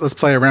let's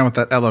play around with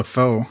that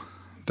LFO,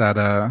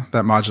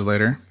 that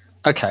modulator.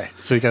 Okay,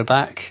 so we go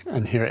back,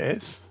 and here it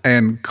is.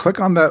 And click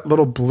on that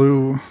little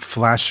blue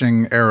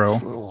flashing arrow.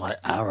 It's a little like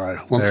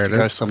arrow. Wants to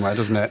go somewhere,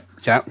 doesn't it?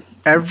 Yeah.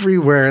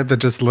 Everywhere that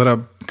just lit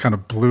up kind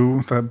of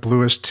blue, that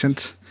bluish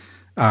tint,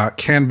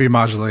 can be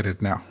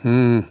modulated now.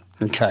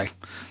 Okay.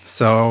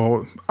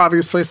 So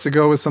obvious place to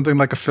go is something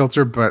like a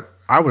filter, but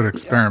I would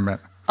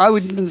experiment. I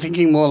would be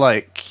thinking more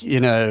like,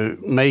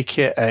 make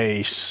it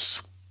a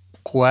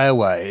square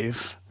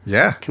wave.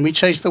 Yeah. Can we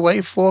change the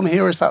waveform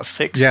here, or is that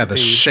fixed? Yeah, the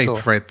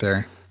shape right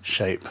there.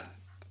 Shape.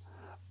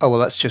 Oh, well,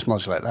 let's just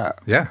modulate that.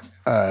 Yeah.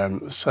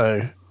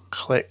 So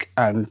click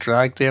and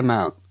drag the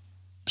amount,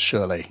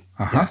 surely.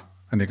 Yeah.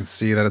 And you can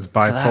see that it's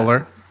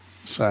bipolar.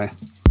 So.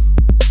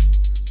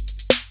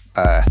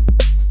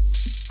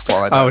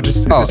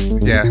 Just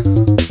yeah.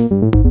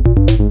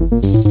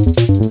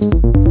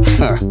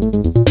 Huh.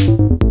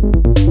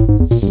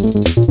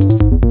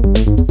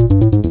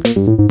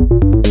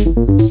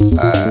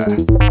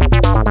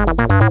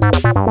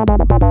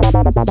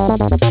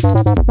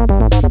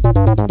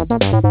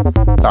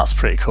 That's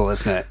pretty cool,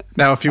 isn't it?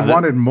 Now, if you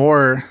wanted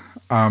more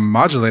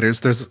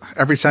modulators, there's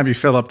every time you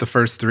fill up the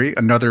first three,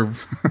 another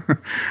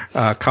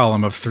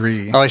column of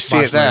three. Oh, I see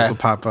it there. Will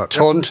pop up,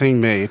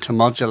 taunting me to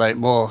modulate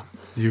more.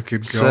 You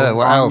could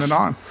go on and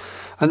on.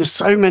 And there's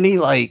so many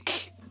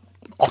like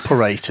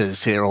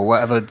operators here, or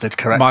whatever the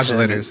correct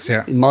modulators.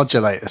 Yeah,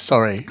 modulators.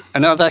 Sorry.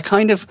 And are there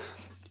kind of?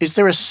 Is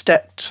there a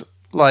stepped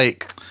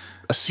like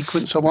a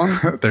sequencer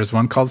one? There's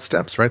one called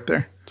Steps right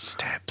there.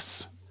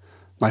 Steps.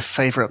 My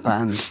favorite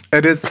band.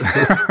 It is.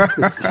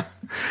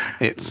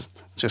 It's,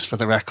 just for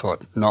the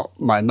record, not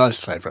my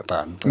most favorite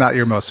band. Not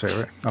your most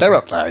favorite. They're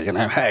up there,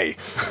 hey.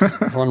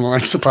 Everyone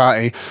likes a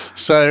party.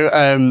 So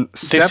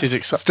this is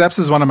exciting. Steps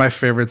is one of my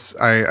favorites.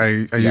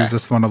 I use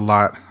this one a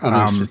lot.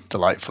 It's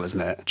delightful,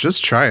 isn't it?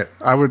 Just try it.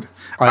 I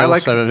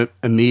also like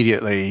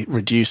immediately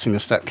reducing the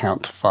step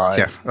count to 5.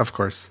 Yeah, of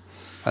course.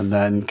 And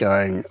then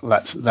going,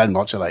 let's then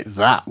modulate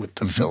that with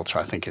the filter,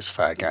 I think is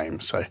fair game.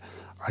 So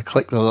I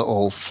click the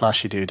little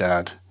flashy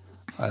doodad,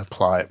 I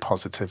apply it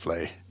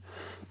positively.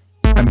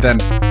 And then,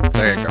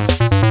 there you go.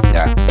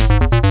 Yeah.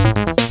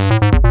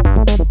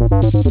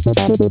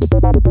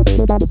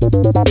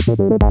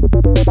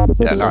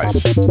 Yeah,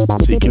 nice.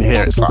 So you can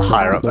hear it's like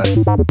higher up there.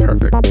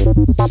 Perfect.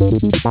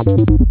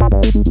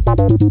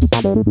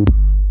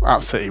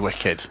 Absolutely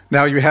wicked.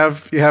 Now you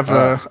have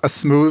a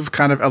smooth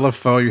kind of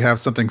LFO. You have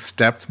something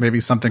stepped,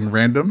 maybe something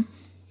random.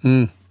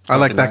 I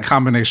like that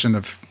combination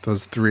of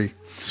those three.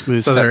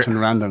 Smooth, stepped, and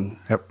random.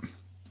 Yep.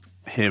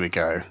 Here we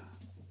go.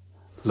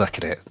 Look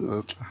at it,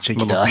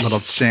 cheeky little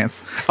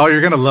chance. Oh,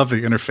 you're gonna love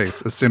the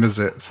interface as soon as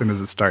it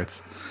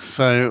starts.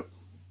 So,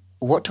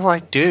 what do I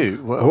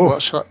do?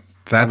 What should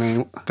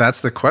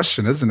that's the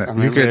question, isn't it?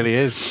 It really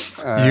is.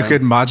 You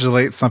could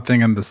modulate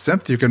something in the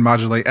synth. You can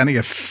modulate any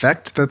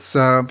effect that's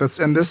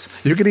in this.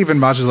 You could even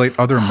modulate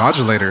other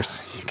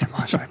modulators. You can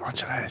modulate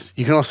modulators.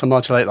 You can also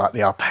modulate like the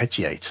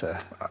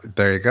arpeggiator.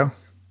 There you go.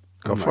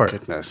 Go for it.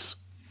 Goodness.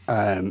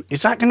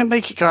 Is that going to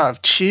make it go out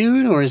of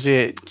tune, or is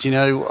it? Do you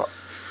know?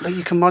 Like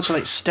you can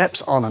modulate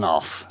steps on and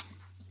off.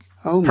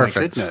 Oh my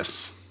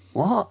goodness.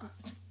 What?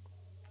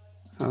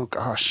 Oh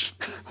gosh.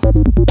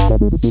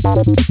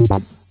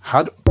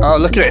 Oh,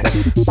 look at it.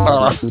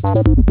 Oh.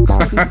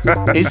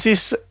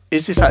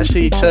 Is this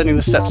actually turning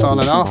the steps on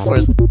and off? Or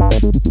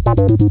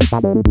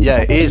yeah,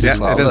 it is as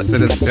well. It is,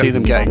 Look, you can see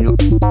them getting.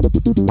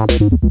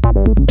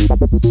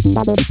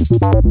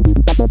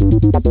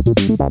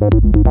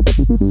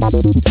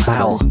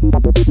 Wow.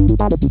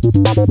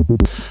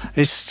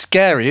 It's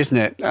scary, isn't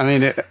it? I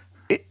mean,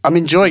 I'm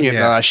enjoying it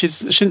though. I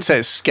shouldn't say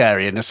it's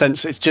scary in a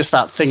sense. It's just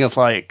that thing of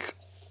like,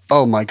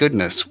 oh my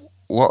goodness,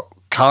 what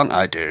can't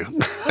I do?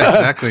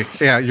 Exactly.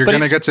 Yeah, you're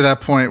going to get to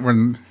that point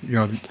when,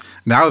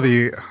 now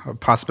the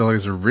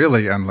possibilities are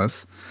really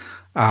endless.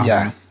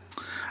 Yeah.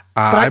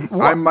 I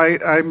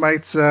might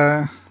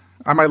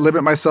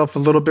limit myself a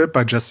little bit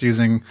by just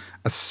using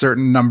a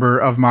certain number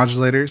of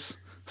modulators.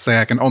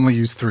 Say I can only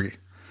use 3.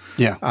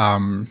 Yeah.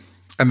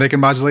 And they can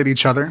modulate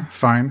each other,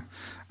 fine.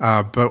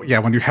 But yeah,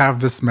 when you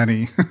have this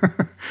many,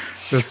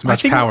 this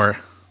much power.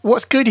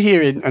 What's good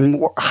here,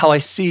 and how I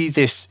see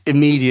this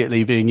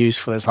immediately being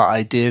useful is that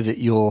idea that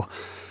you're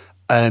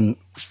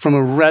from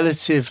a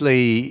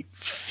relatively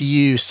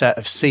few set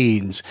of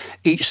scenes,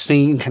 each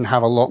scene can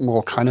have a lot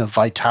more kind of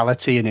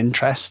vitality and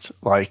interest.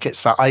 Like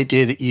it's that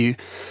idea that you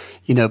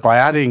know, by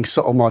adding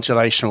subtle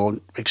modulation or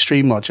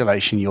extreme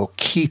modulation, you're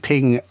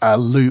keeping a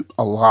loop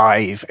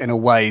alive in a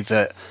way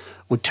that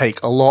would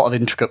take a lot of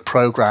intricate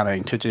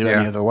programming to do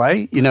any other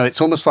way. You know, it's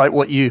almost like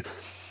what you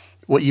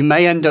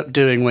may end up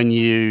doing when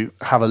you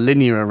have a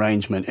linear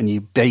arrangement and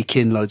you bake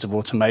in loads of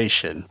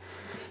automation.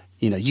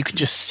 You know, you can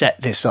just set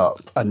this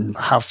up and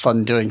have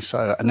fun doing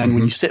so. And then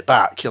when you sit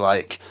back, you're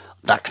like,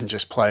 that can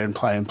just play and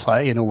play and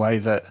play in a way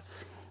that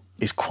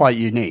is quite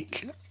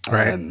unique.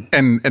 Right. And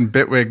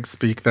Bitwig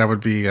speak, that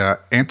would be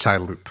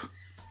anti-loop.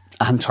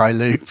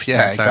 Anti-loop,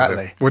 yeah, anti-loop.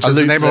 Exactly. Which is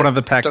the name of one of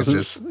the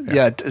packages.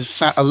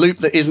 A loop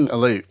that isn't a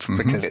loop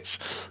because it's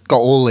got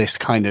all this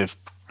kind of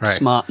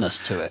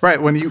smartness to it.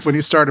 Right. When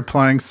you start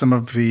applying some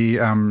of the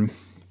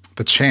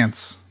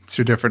chants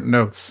to different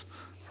notes,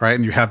 right,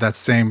 and you have that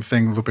same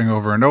thing looping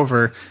over and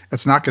over,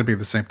 it's not going to be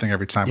the same thing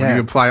every time. When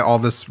you apply all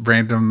this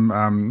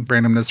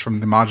randomness from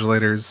the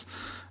modulators,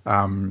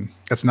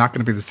 it's not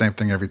going to be the same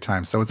thing every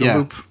time. So it's a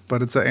loop,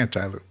 but it's an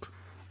anti-loop.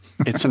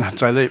 It's an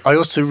anti-loop. I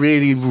also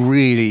really,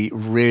 really,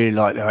 really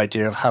like the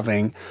idea of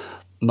having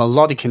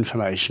melodic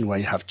information where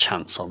you have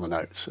chants on the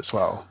notes as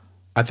well.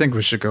 I think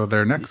we should go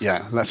there next.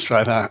 Yeah, let's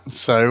try that.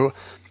 So,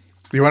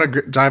 you want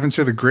to dive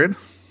into the grid?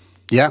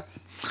 Yeah,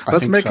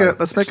 let's make a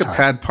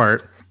pad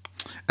part,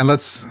 and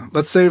let's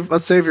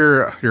save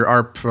your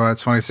ARP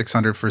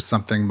 2600 for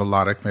something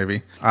melodic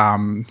maybe.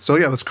 So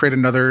yeah, let's create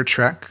another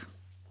track.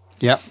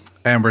 Yeah.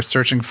 And we're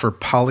searching for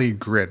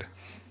polygrid.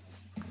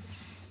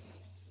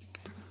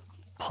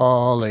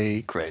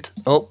 Polygrid.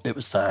 Oh, it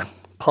was there.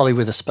 Poly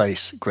with a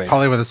space grid.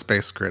 Poly with a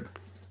space grid.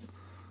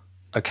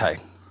 Okay.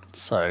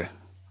 So.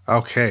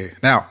 Okay.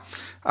 Now,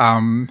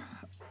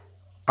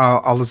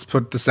 I'll just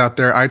put this out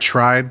there. I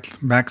tried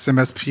Max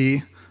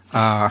MSP.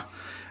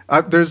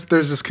 There's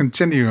this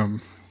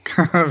continuum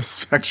kind of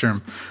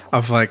spectrum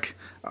of like,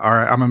 all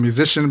right, I'm a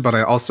musician, but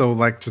I also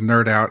like to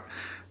nerd out.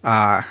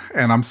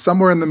 And I'm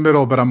somewhere in the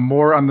middle, but I'm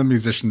more on the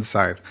musician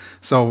side.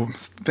 So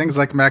things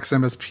like Max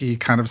MSP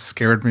kind of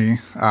scared me,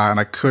 and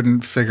I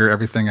couldn't figure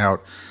everything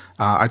out.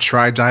 I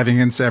tried diving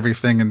into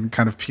everything and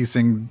kind of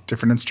piecing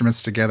different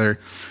instruments together.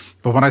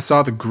 But when I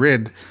saw the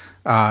grid,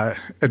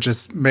 it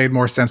just made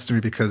more sense to me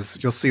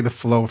because you'll see the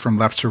flow from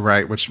left to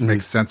right, which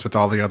makes sense with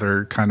all the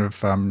other kind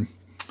of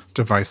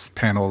device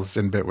panels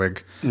in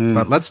Bitwig.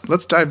 But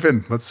let's dive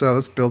in. Let's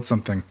build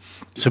something.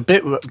 So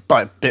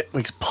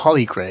Bitwig's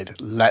polygrid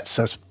lets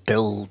us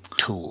build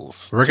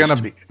tools. We're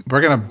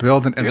gonna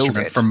build an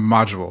instrument from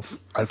modules.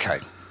 Okay.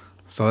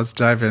 So let's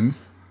dive in.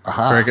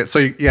 Very good. So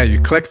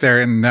you click there,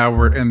 and now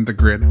we're in the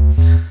grid.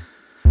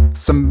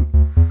 Some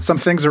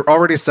things are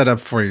already set up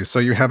for you. So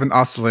you have an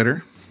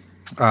oscillator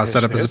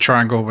set up as a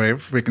triangle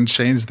wave. We can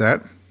change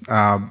that.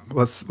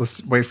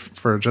 Let's wait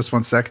for just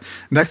 1 sec.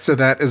 Next to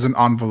that is an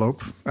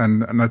envelope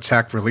and an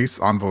attack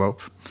release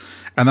envelope.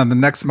 And then the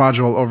next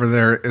module over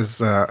there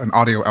is an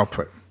audio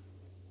output.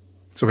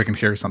 So we can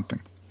hear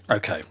something.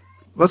 Okay.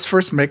 Let's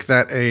first make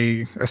that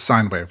a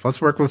sine wave.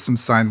 Let's work with some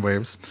sine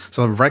waves.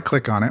 So right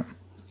click on it.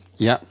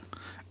 Yeah.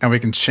 And we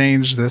can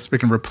change this. We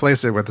can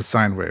replace it with a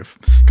sine wave.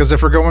 Because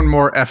if we're going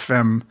more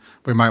FM,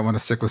 we might want to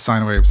stick with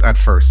sine waves at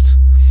first.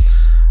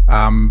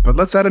 But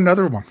let's add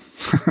another one.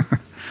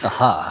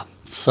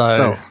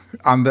 So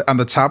on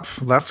the top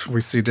left,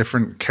 we see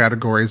different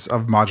categories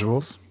of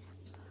modules.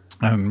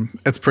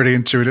 It's pretty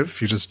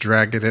intuitive. You just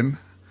drag it in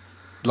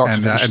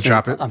and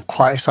drop it. I'm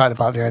quite excited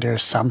about the idea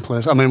of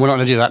samplers. I mean, we're not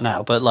going to do that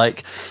now, but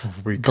like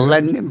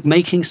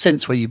making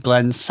synths where you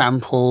blend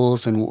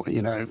samples and,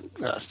 you know,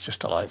 that's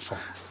just delightful.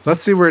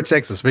 Let's see where it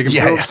takes us. We can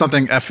build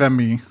something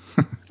FM-y,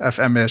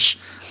 FM-ish,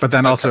 but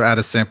then also add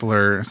a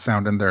sampler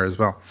sound in there as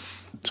well.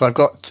 So I've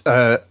got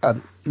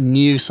a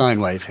new sine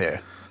wave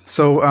here.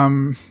 So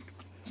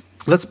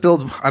let's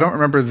build. I don't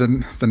remember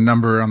the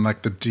number on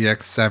like the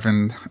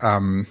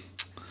DX7,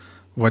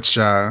 which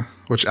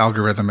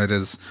algorithm it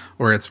is,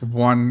 where it's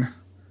one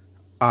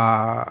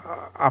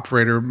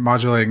operator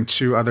modulating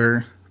two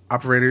other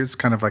operators,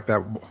 kind of like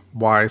that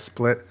Y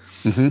split.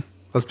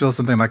 Let's build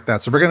something like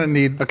that. So we're going to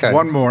need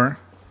one more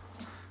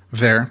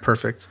there.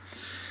 Perfect.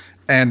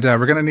 And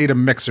we're going to need a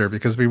mixer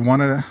because we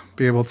want to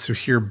be able to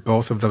hear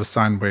both of those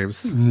sine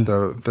waves,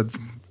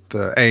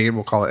 the A,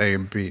 we'll call it A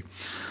and B.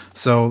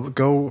 So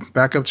go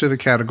back up to the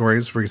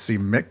categories where you see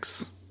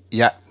mix.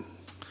 Yeah.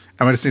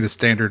 And we just need a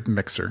standard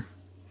mixer.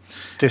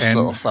 This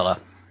little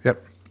fella.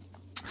 Yep.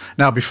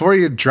 Now, before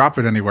you drop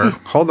it anywhere,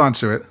 hold on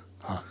to it.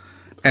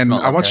 And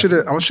I want you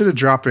to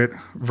drop it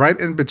right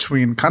in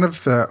between, kind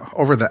of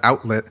over the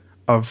outlet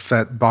of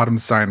that bottom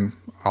sine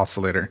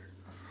oscillator.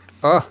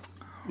 Oh,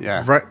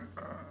 yeah. Right.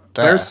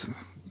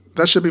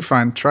 That should be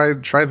fine.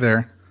 Try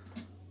there.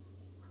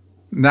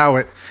 Now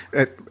it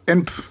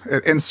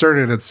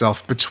inserted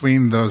itself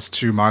between those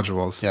two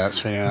modules. Yeah,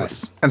 that's really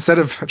nice. Instead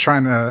of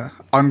trying to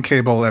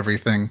uncable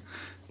everything,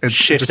 it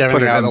shifts just everything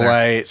put it out of in the there.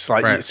 way. It's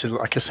like it's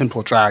like a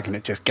simple drag, and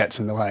it just gets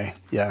in the way.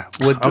 Yeah.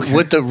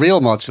 Would the real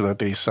modular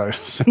be so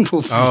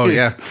simple to use?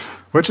 Yeah.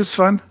 which is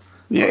fun.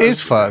 Yeah, it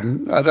is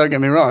fun. Don't get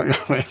me wrong.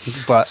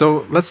 But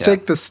so let's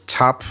take this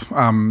top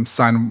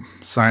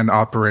sine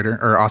operator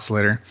or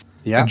oscillator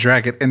and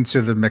drag it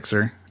into the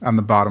mixer on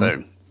the bottom.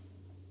 Boom.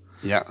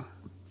 Yeah.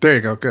 There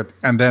you go. Good.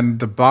 And then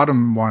the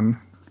bottom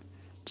one.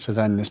 So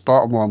then this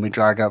bottom one we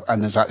drag up,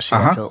 and there's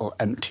actually like a little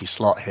empty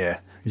slot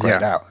here.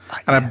 Grayed out.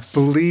 And I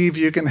believe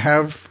you can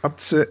have up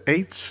to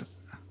 8.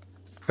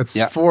 It's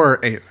 4 or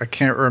 8. I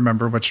can't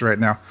remember which right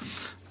now,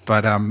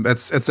 but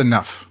it's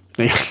enough.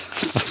 Yeah,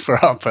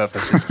 for our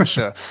purposes, for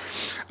sure.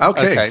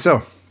 Okay,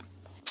 so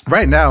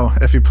right now,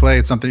 if you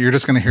play something, you're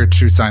just going to hear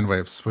 2 sine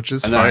waves, which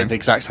is fine. The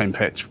exact same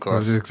pitch, of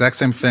course. It's the exact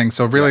same thing.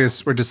 So really,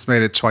 we just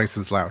made it twice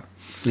as loud.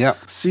 Yeah.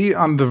 See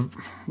on the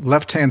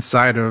left-hand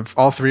side of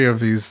all 3 of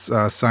these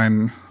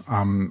sine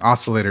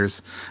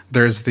oscillators,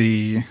 there's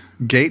the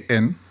gate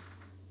in.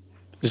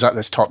 Is that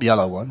this top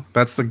yellow one?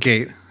 That's the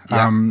gate.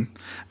 Yeah.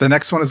 The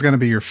next one is going to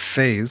be your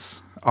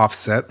phase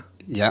offset.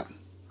 Yeah.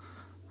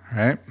 All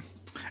right.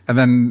 And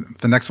then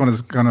the next one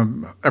is going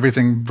to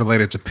everything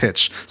related to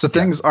pitch. So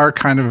things are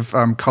kind of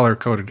color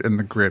coded in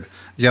the grid.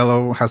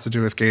 Yellow has to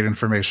do with gate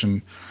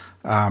information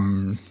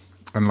and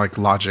like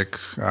logic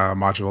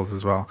modules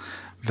as well.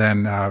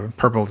 Then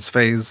purple is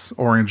phase.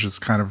 Orange is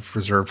kind of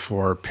reserved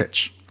for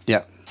pitch.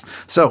 Yeah.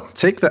 So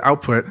take the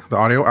output, the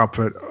audio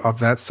output of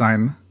that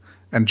sine,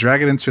 and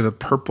drag it into the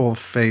purple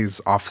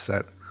phase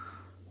offset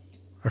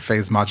or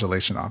phase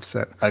modulation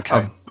offset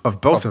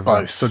of both of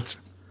them. So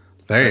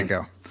there you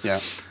go. Yeah.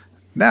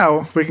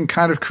 Now we can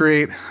kind of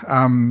create.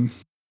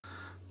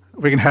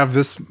 We can have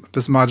this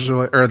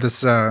modulator or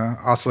this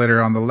oscillator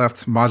on the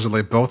left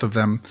modulate both of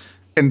them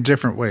in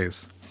different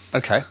ways.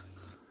 Okay.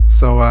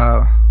 So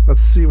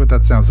let's see what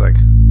that sounds like.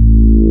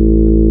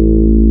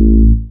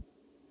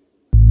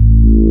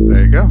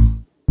 There you go.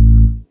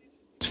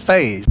 It's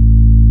phase.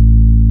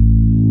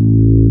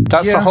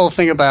 That's the whole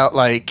thing about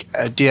like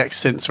DX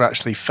synths are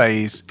actually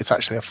phase. It's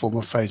actually a form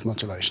of phase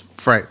modulation.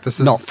 Right. This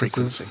is not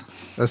frequency.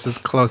 This is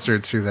closer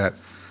to that.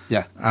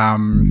 Yeah.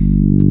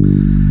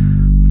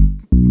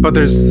 But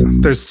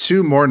there's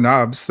 2 more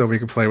knobs that we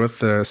can play with,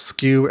 the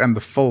skew and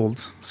the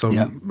fold. So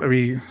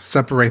maybe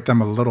separate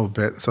them a little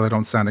bit so they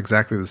don't sound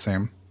exactly the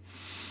same.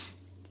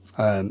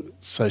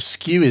 So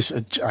skew is,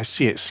 I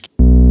see it.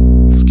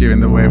 Skew in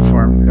the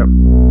waveform, yep.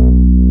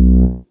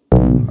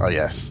 Oh,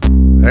 yes.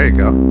 There you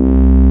go.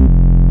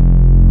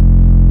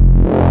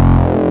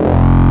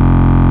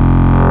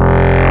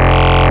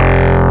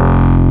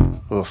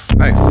 Oof.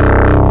 Nice.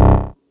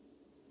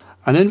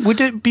 And then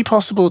would it be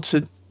possible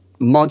to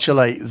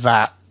modulate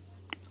that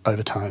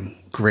over time?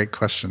 Great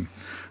question.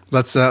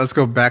 Let's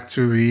go back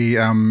to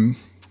the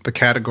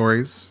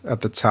categories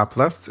at the top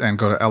left and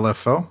go to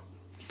LFO.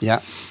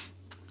 Yeah.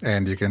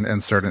 And you can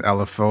insert an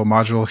LFO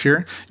module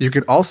here. You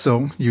could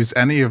also use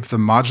any of the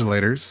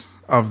modulators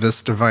of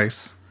this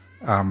device,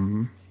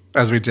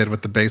 as we did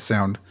with the bass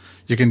sound.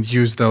 You can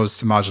use those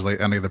to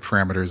modulate any of the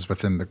parameters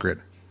within the grid.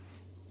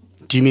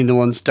 Do you mean the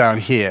ones down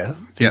here?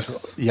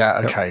 Yes.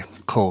 Yeah, okay,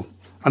 cool.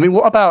 I mean,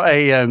 what about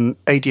a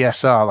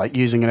ADSR? Like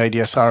using an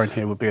ADSR in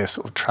here would be a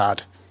sort of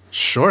trad.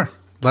 Sure.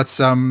 Let's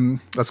go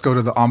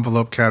to the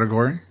envelope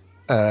category.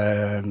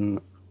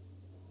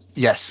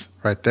 Yes.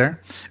 Right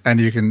there. And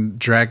you can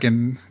drag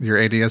in your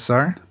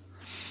ADSR.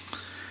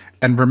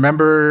 And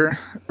remember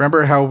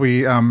how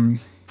we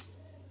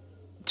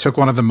took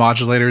one of the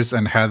modulators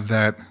and had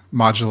that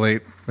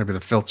modulate maybe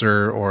the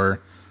filter or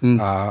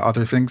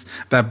other things?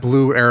 That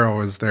blue arrow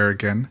is there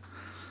again,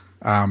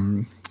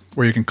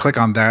 where you can click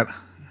on that.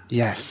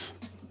 Yes.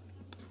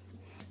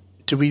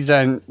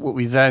 What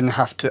we then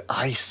have to,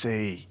 I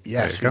see.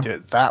 Yes, we do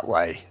it that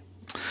way.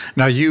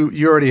 Now you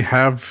already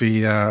have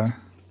the...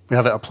 we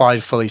have it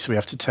applied fully, so we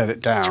have to turn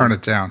it down. Turn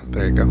it down.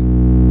 There you go.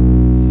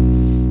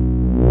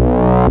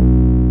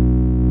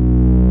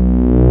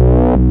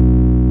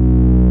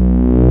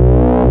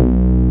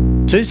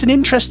 So it's an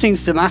interesting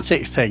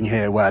thematic thing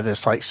here where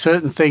there's like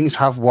certain things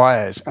have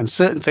wires and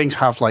certain things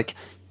have like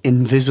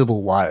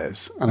invisible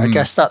wires. And I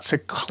guess that's a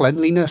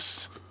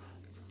cleanliness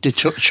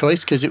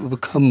choice because it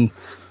becomes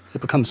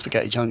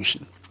Spaghetti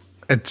Junction.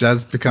 It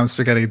does become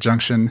Spaghetti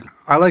Junction.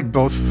 I like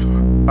both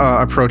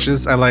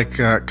approaches. I like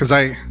because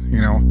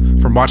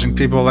from watching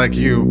people like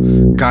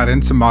you got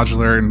into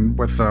modular and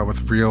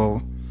with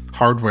real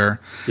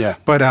hardware. Yeah.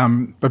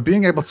 But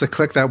being able to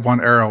click that one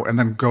arrow and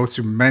then go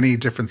to many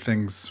different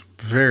things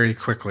very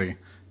quickly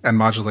and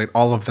modulate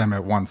all of them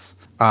at once.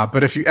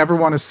 But if you ever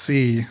want to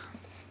see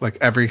like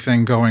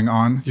everything going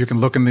on, you can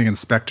look in the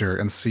inspector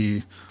and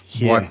see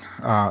what.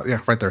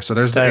 Right there. So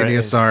there's the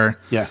ADSR.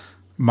 Yeah.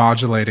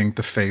 Modulating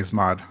the phase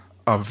mod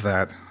of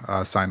that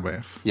sine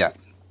wave. Yeah.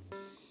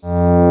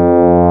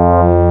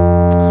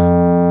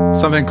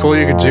 Something cool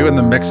you could do in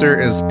the mixer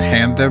is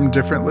pan them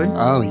differently.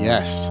 Oh,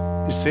 yes.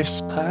 Is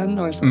this pan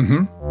or is it?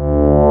 Mm-hmm.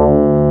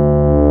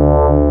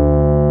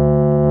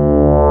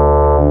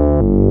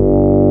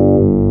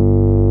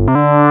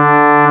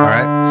 All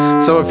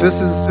right. So if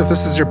this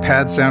is your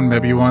pad sound,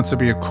 maybe you want it to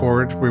be a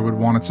chord, we would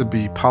want it to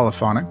be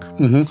polyphonic.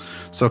 Mm-hmm.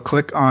 So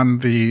click on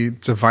the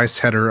device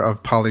header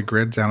of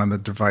Polygrid down in the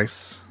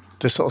device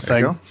this sort of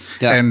thing.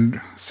 Yeah. And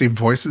see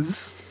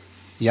voices?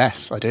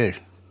 Yes, I do.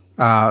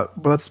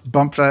 Let's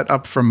bump that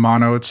up from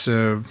mono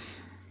to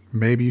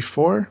maybe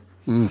 4.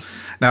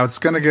 Now it's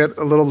going to get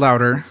a little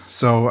louder,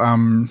 so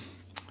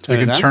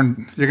you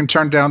can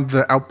turn down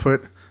the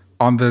output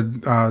on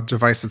the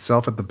device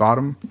itself at the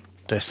bottom.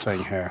 This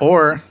thing here.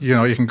 Or,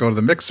 you can go to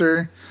the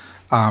mixer.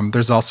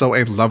 There's also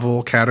a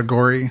level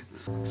category.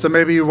 So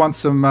maybe you want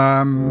some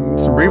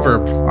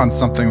reverb on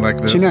something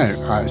like this. Do you know,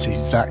 that's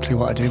exactly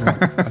what I do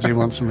want. I do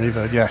want some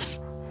reverb, yes.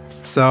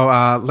 So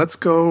let's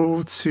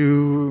go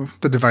to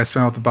the device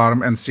panel at the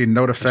bottom and see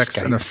note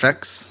effects and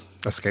effects.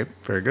 Escape,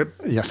 very good.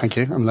 Yeah, thank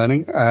you. I'm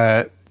learning.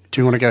 Do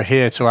you want to go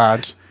here to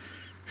add?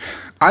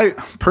 I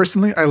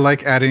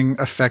like adding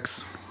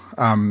effects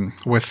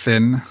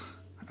within.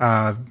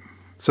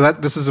 So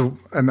this is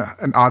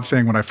an odd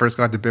thing when I first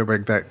got to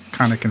Bitwig that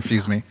kind of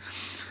confused me.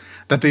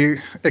 That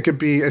it could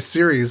be a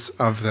series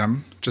of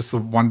them, just the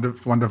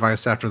one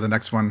device after the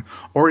next one,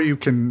 or you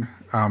can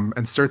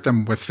insert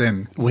them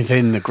within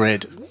the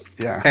grid.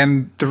 Yeah.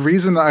 And the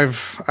reason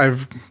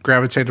I've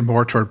gravitated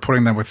more toward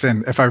putting them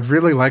within, if I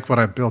really like what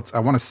I built, I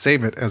want to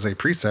save it as a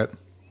preset.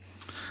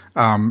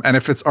 And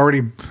if it's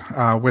already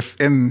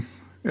within,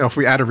 if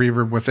we add a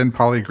reverb within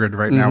Polygrid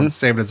right now and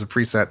save it as a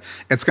preset,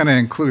 it's going to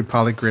include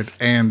Polygrid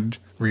and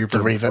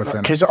reverb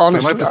within. Because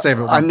honestly,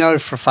 I know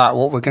for a fact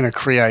what we're going to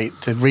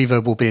create, the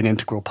reverb will be an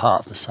integral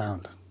part of the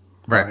sound.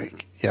 Right.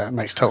 Like, yeah, it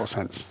makes total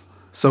sense.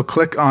 So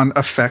click on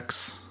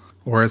Effects,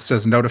 where it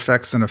says Note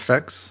Effects and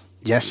Effects.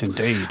 Yes,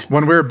 indeed.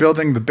 When we were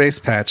building the bass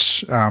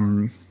patch,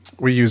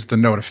 we used the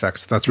note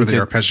effects. That's where the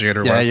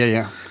arpeggiator was.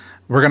 Yeah.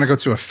 We're going to go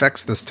to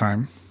effects this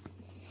time,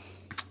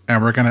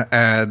 and we're going to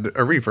add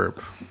a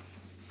reverb.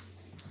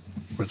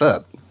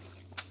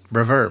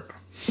 Reverb.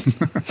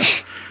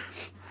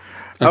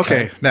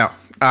 Okay, now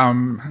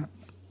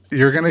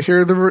you're going to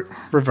hear the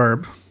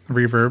reverb,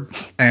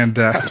 and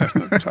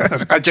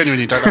I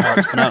genuinely don't know how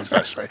it's pronounced.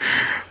 Actually,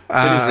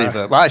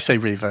 reverb. Well, I say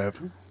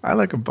reverb. I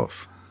like them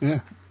both. Yeah.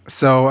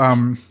 So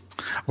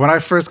when I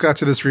first got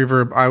to this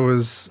reverb, I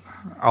was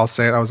a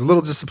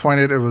little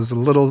disappointed. It was a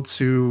little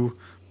too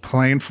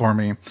plain for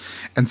me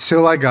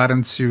until I got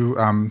into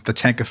the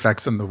tank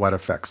effects and the wet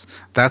effects.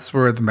 That's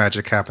where the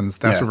magic happens.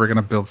 That's where we're going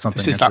to build something.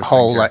 This is that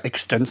whole like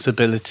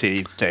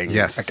extensibility thing.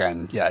 Yes.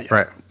 Again. Yeah.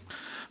 Right.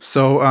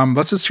 So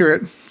let's just hear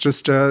it.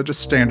 Just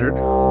standard.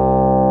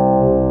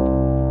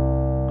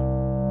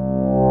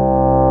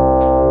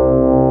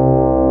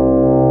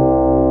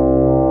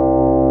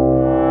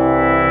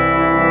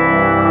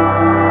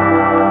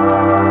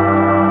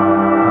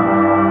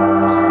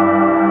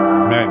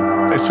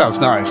 It sounds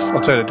nice. I'll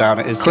turn it down.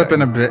 It is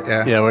clipping a bit,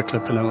 yeah. Yeah, we're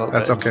clipping a little bit.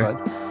 That's okay. Inside.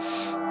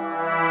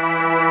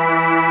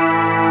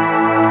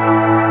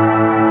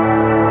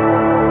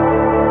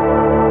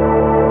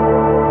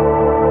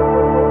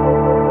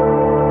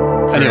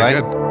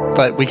 Anyway,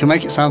 but we can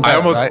make it sound better,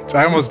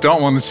 I almost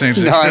don't want to change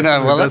it. No, I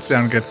know. Well, that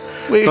sound good.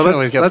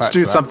 Let's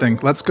do something.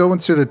 Let's go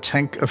into the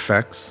tank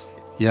effects.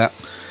 Yeah.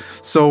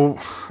 So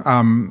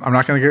I'm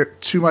not going to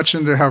get too much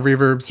into how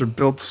reverbs are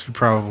built. You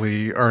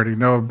probably already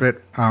know a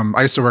bit.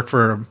 I used to work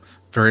for a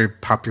very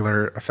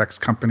popular effects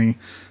company,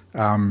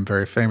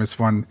 very famous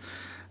one.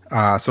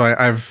 So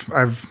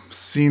I've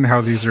seen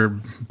how these are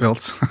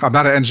built. I'm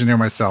not an engineer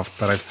myself,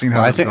 but I've seen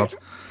how they're built.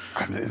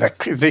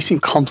 They seem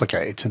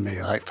complicated to me.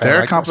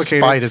 They're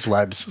complicated. Spiders'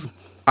 webs.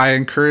 I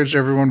encourage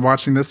everyone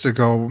watching this to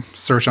go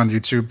search on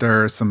YouTube.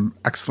 There are some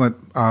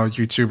excellent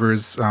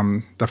YouTubers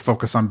that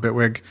focus on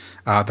Bitwig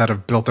that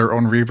have built their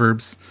own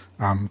reverbs.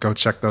 Go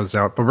check those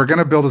out. But we're going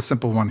to build a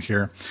simple one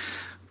here.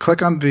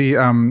 Click on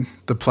the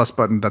plus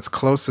button that's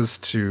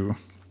closest to.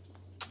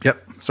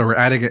 Yep. So we're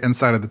adding it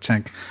inside of the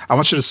tank. I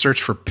want you to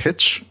search for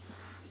pitch.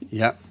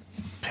 Yep.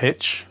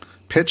 Pitch.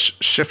 Pitch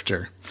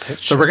shifter.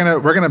 So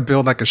we're gonna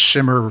build like a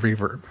shimmer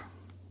reverb.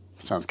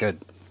 Sounds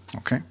good.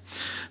 Okay.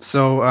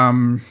 So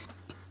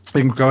you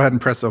can go ahead and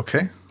press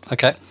OK.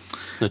 Okay.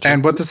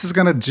 And what this is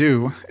going to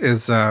do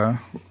is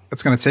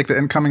it's going to take the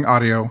incoming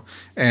audio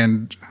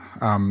and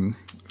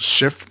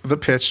shift the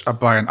pitch up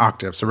by an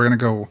octave. So we're going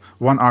to go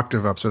 1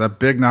 octave up. So that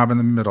big knob in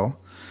the middle,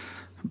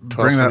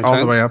 bring that all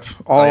the way up,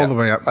 the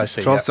way up. I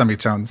see. 12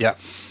 semitones. Yeah.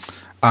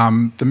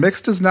 The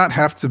mix does not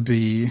have to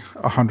be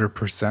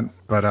 100%,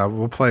 but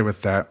we'll play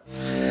with that.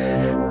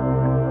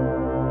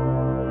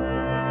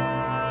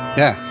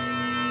 Yeah.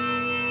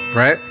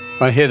 Right?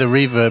 I hear the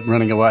reverb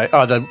running away.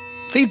 Oh, the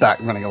feedback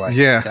running away.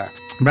 Yeah.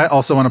 You might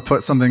also want to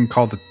put something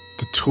called the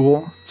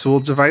tool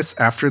device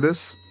after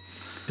this.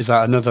 Is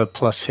that another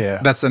plus here?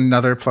 That's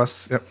another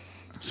plus. Yep.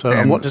 So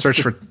and what does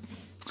search for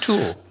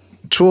tool?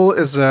 Tool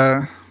is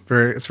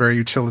very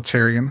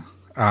utilitarian.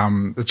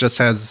 It just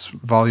has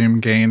volume,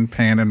 gain,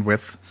 pan, and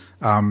width.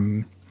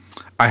 I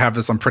have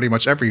this on pretty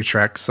much every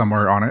track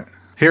somewhere on it.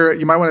 Here,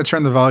 you might want to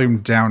turn the volume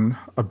down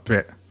a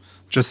bit,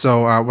 just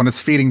so when it's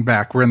feeding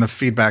back, we're in the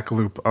feedback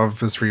loop of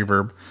this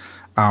reverb.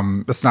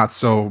 It's not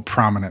so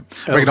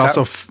prominent. We could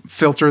also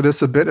filter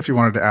this a bit if you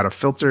wanted to add a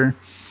filter.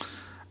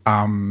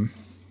 Can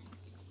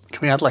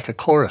we add like a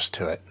chorus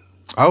to it?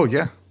 Oh,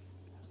 yeah.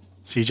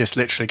 So you just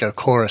literally go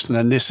chorus, and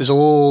then this is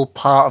all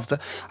part of the,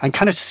 and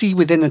kind of see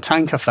within the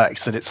tank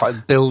effects that it's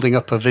like building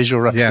up a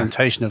visual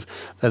representation of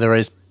that there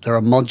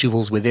are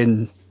modules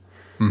within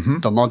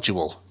the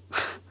module.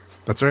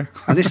 That's right.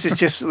 And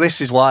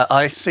this is why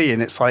I see,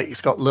 and it's like it's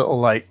got little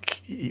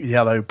like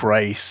yellow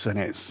brace, and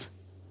it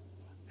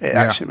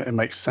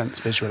makes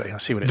sense visually. I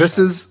see what it's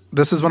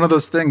This is one of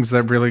those things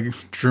that really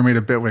drew me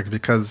to Bitwig,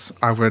 because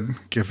I would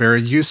get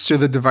very used to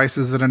the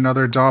devices in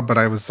another DAW, but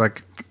I was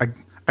like,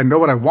 I know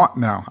what I want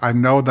now. I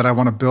know that I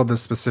want to build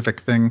this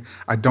specific thing.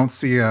 I don't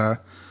see a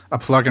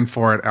plugin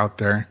for it out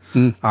there.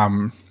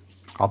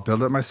 I'll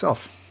build it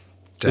myself.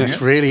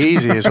 It's really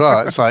easy as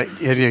well. It's like,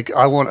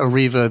 I want a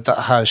reverb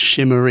that has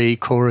shimmery,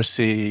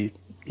 chorusy,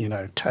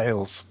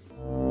 tails.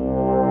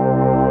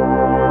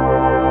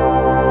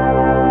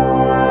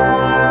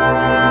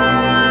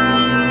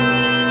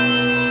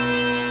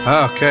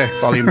 Okay.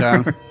 Volume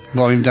down.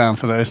 Volume down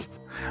for those.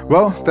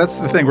 Well, that's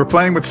the thing. We're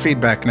playing with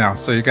feedback now,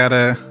 so you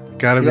gotta be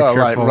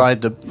careful.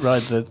 Ride the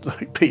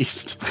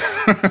beast.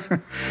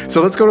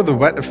 So let's go to the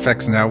wet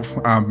effects now.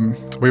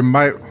 We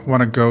might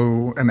want to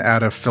go and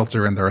add a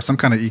filter in there or some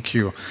kind of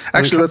EQ.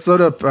 Actually, let's load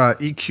up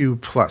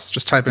EQ plus.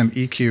 Just type in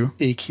EQ.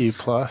 EQ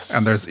plus.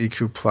 And there's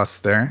EQ plus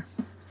there.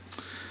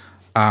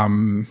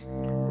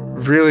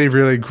 Really,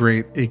 really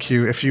great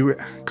EQ. If you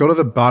go to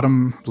the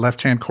bottom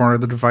left-hand corner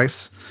of the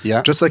device,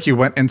 just like you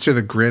went into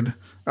the grid,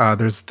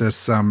 there's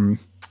this... Do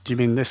you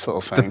mean this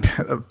little thing?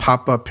 The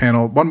pop-up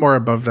panel. One more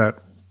above that.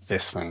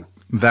 This thing.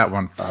 That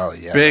one. Oh,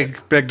 yeah.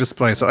 Big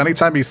display. So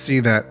anytime you see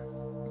that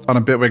on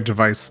a Bitwig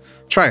device,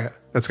 try it.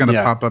 It's going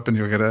to pop up and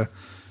you'll get a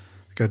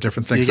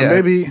different thing. So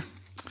maybe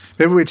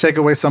we take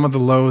away some of the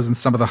lows and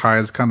some of the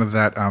highs, kind of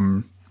that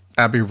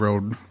Abbey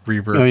Road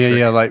reverb. Oh,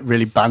 yeah, like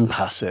really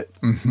bandpass it.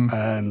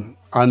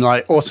 I'm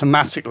like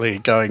automatically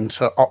going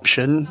to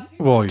option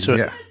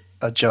to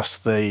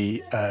adjust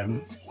the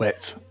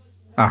width.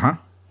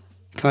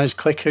 Can I just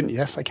click in?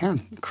 Yes, I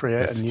can.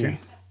 Create a new.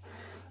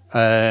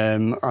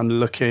 I'm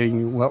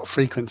looking what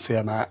frequency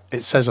I'm at.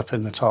 It says up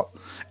in the top.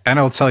 And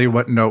it'll tell you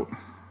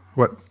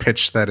what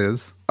pitch that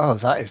is. Oh,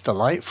 that is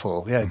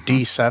delightful. Yeah,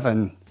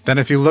 D7. Then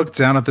if you look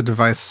down at the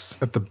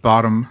device at the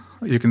bottom,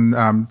 you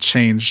can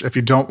change, if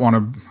you don't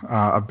want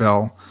a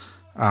bell,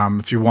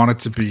 if you want it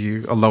to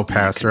be a low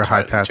pass or a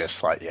high pass.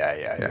 Just like,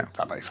 yeah.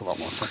 That makes a lot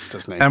more sense,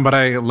 doesn't it? And what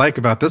I like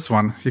about this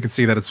one, you can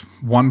see that it's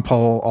 1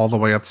 pole all the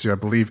way up to, I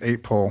believe,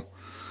 8 pole.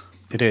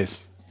 It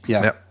is.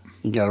 Yeah. Yep.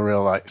 You get a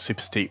real, like,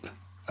 super steep.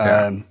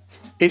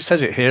 It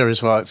says it here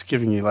as well. It's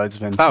giving you loads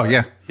of info. Oh,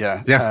 yeah.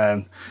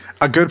 Yeah.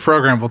 A good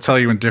program will tell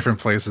you in different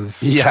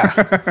places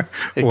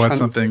what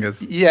something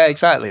is. Yeah,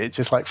 exactly. It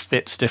just, like,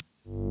 fits different.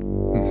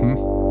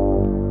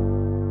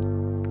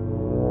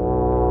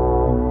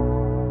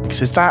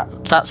 Is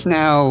that's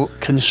now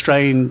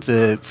constrained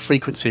the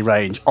frequency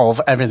range of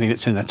everything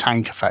that's in the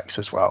tank effects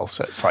as well.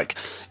 So it's like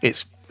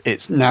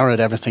it's narrowed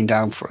everything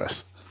down for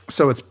us.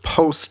 So it's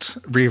post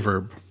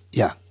reverb.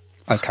 Yeah.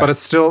 Okay. But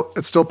it's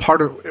still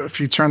part of, if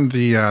you turn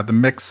the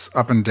mix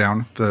up and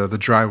down, the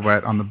dry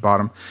wet on the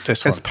bottom,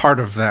 it's part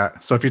of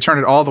that. So if you turn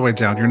it all the way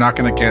down, you're not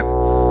going to get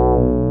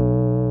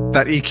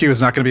that EQ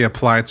is not going to be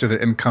applied to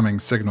the incoming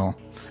signal.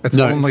 It's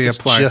only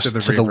applied just to the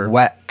to reverb. The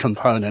wet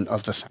component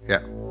of the sound.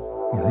 Yeah.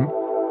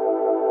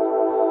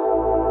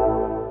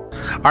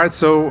 All right,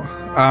 so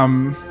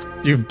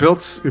you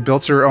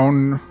built your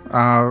own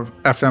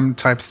FM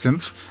type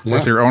synth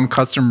with your own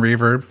custom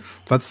reverb.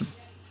 Let's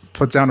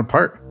put down a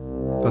part.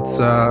 Let's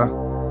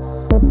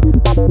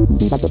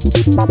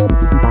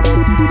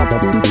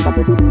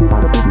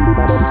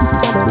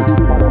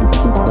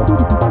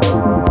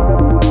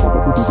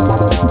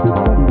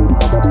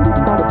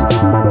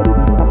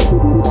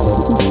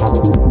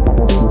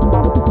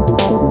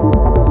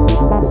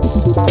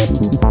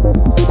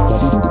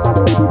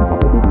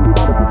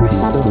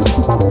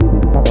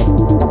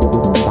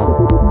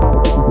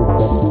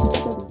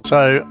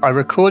So I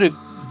recorded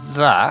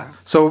that.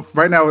 So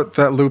right now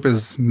that loop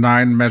is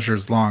 9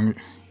 measures long.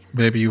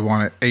 Maybe you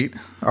want it 8.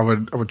 I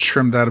would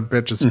trim that a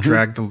bit. Just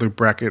drag the loop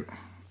bracket.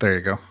 There you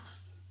go.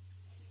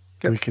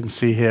 We can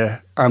see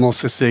here. I'm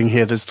also seeing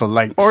here. There's the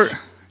length. Quite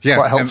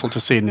helpful to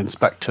see in the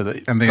inspector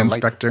that the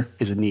inspector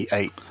is a neat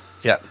 8.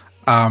 Yeah.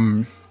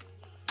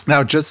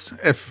 Now, just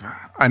if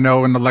I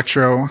know in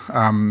electro,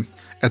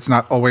 it's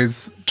not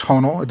always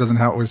tonal. It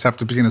doesn't always have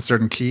to be in a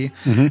certain key.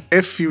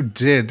 If you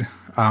did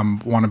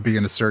want to be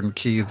in a certain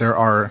key, there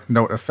are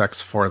note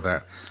effects for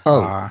that.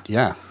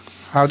 Yeah.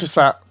 How does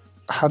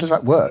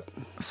that work?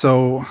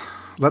 So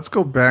let's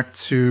go back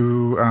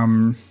to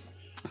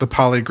the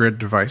polygrid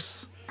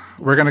device.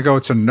 We're going to go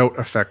to note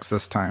effects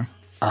this time.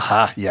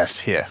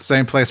 Yes, here.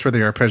 Same place where the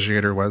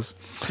arpeggiator was.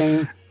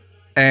 Okay.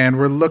 And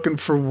we're looking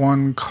for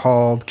one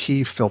called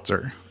key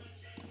filter.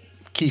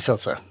 Key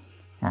filter.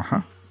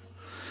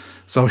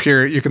 So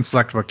here you can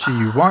select what key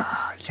you want,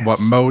 what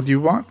mode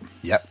you want.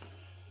 Yep.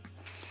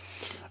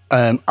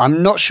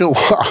 I'm not sure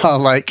what our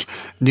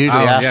noodly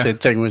acid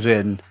thing was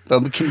in,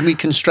 but can we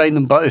constrain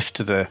them both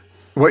to the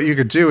what you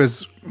could do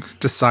is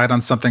decide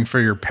on something for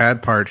your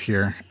pad part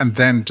here, and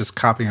then just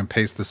copy and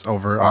paste this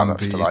over on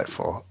that's the...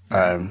 delightful.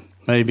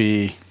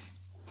 Maybe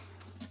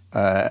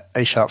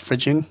A-sharp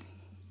Phrygian.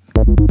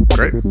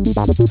 Great.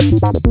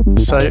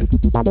 So,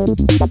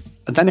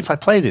 and then if I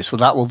play this, well,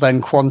 that will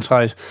then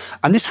quantize.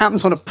 And this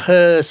happens on a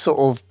per sort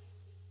of,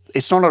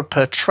 it's not on a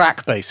per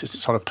track basis,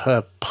 it's on a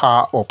per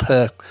part or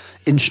per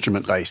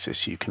instrument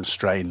basis. You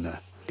constrain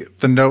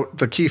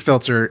the key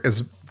filter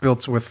is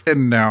built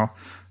within now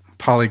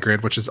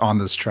Polygrid, which is on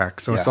this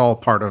track. So it's all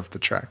part of the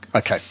track.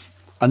 Okay.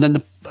 And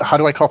then how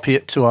do I copy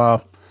it to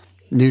our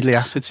Noodly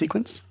acid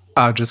sequence?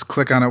 Just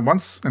click on it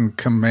once and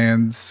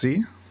Command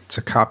C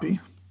to copy.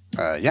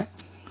 Yeah.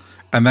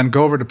 And then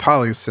go over to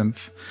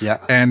Polysynth.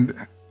 Yeah. And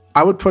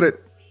I would put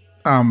it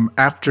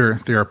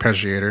after the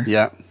arpeggiator.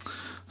 Yeah.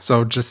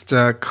 So just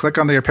click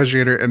on the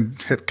arpeggiator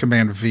and hit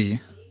Command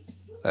V.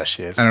 There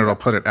she is. And it'll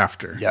put it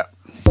after. Yeah.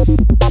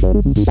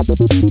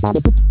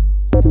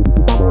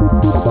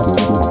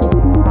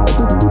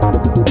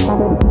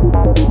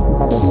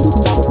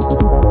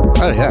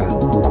 Oh, yeah.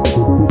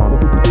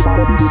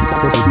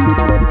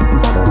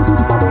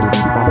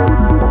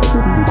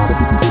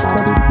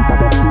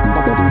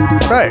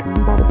 Great.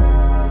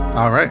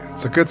 All right.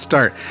 It's a good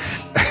start.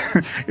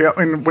 Yeah,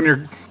 and when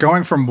you're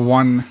going from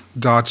one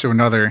DAW to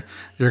another,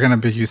 you're going to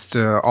be used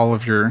to all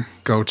of your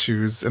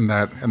go-tos in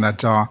that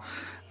DAW.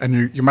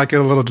 And you might get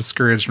a little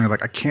discouraged when you're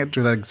like, I can't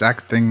do that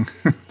exact thing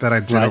that I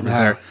did over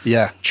there.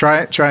 Yeah.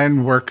 Try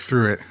and work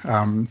through it.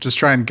 Just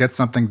try and get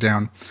something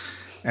down,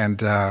 and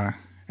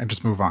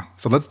just move on.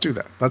 So let's do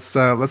that.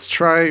 Let's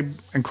try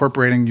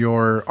incorporating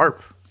your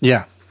ARP.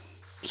 Yeah.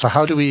 So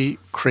how do we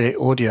create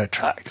audio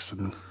tracks?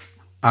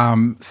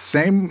 And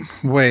same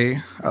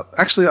way.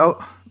 Actually,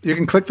 you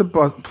can click the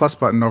plus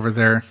button over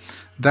there.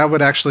 That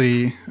would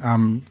actually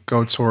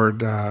go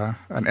toward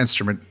an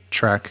instrument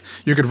track.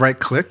 You could right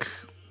click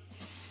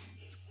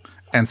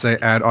and say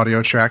add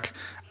audio track.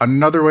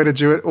 Another way to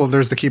do it, well,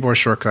 there's the keyboard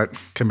shortcut,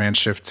 Command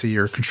Shift T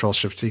or Control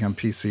Shift T on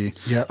PC.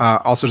 Yeah.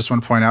 Also, just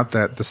want to point out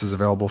that this is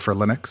available for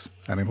Linux.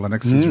 Any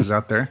Linux users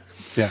out there?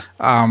 Yeah.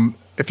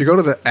 If you go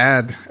to the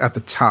add at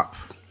the top,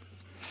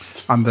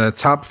 on the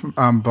top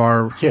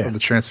bar of the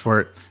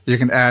transport, you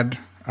can add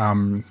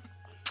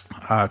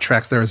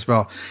tracks there as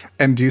well.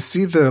 And do you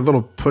see the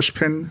little push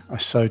pin? I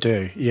so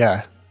do.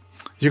 Yeah.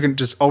 You can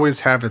just always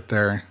have it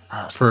there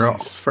for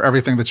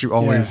everything that you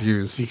always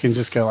use. You can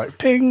just go like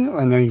ping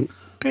and then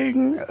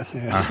ping.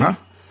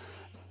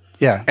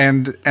 Yeah.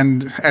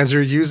 And as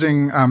you're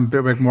using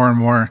Bitwig more and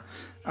more,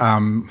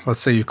 let's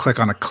say you click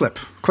on a clip.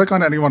 Click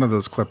on any one of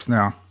those clips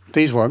now.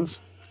 These ones.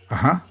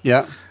 Uh-huh.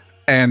 Yeah.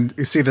 And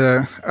you see at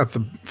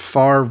the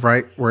far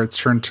right where it's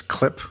turned to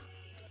clip?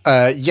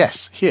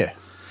 Yes, here.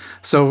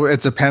 So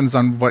it depends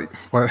on what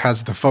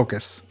has the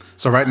focus.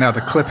 So right now the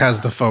clip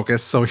has the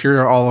focus. So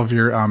here are all of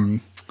your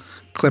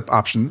clip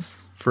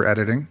options for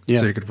editing. Yeah.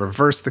 So you could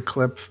reverse the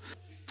clip,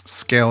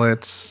 scale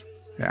it.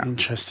 Yeah.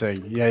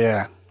 Interesting.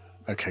 Yeah.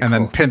 Okay. And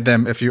then pin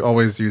them if you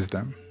always use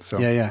them. So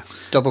yeah.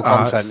 Double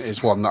content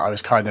is one that I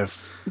was kind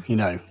of,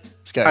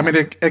 I mean,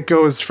 it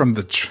goes from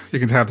you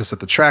can have this at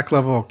the track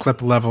level,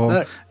 clip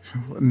level,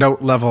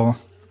 note level.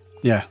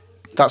 Yeah.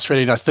 That's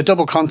really nice. The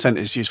double content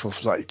is useful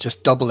for like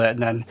just double it and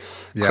then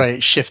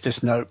shift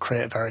this note,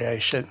 create a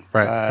variation.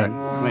 Right. I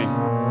mean,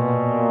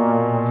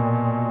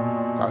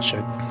 that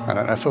should, I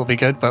don't know if it'll be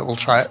good, but we'll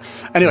try it.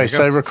 Anyway,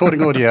 so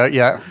recording audio,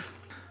 yeah.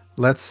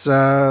 Let's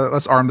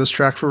arm this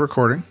track for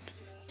recording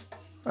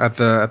at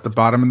the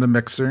bottom in the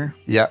mixer.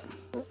 Yeah.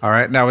 All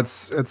right. Now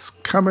it's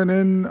coming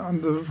in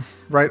on the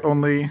right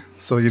only,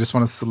 so you just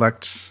want to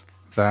select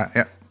that.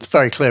 Yeah. It's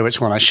very clear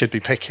which one I should be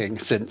picking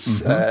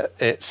since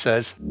it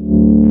says.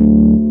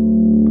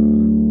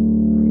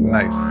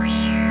 Nice.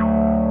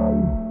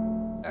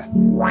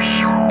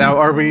 Now,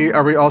 are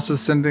we also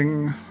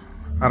sending?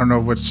 I don't know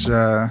which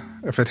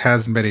if it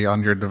has MIDI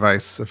on your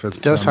device. If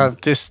it does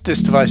have this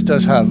device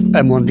does have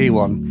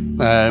M1D1,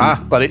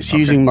 but it's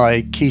using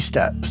my key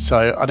step,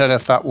 so I don't know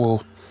if that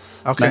will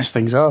mess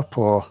things up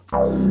or.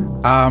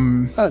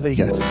 Oh, there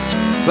you go.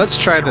 Let's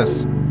try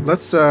this.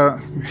 Let's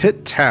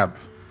hit Tab.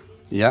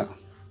 Yeah.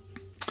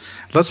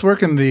 Let's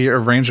work in the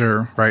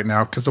arranger right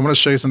now because I want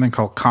to show you something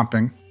called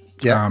comping.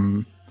 Yeah.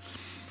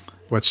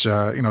 Which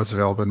is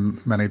available in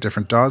many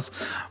different DAWs.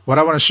 What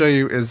I want to show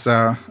you is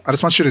I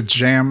just want you to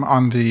jam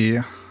on the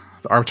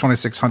ARP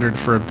 2600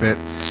 for a bit,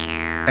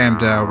 and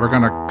we're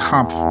going to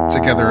comp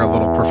together a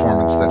little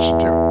performance that you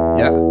do.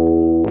 Yeah.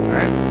 All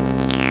right.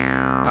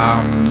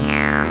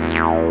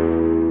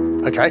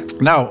 Okay.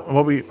 Now,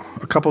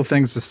 a couple of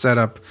things to set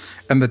up.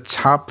 In the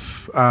top,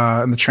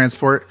 in the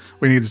transport,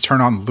 we need to turn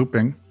on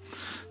looping.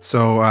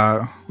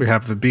 So we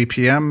have the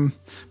BPM,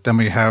 then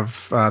we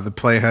have the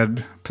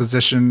playhead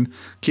position.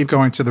 Keep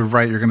going to the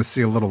right, you're going to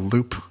see a little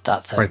loop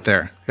right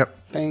there.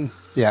 Yep. Bing.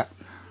 Yeah.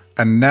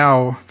 And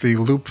now the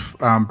loop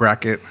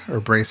bracket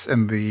or brace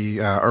in the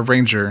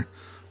arranger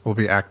will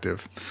be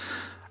active.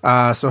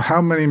 So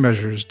how many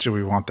measures do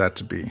we want that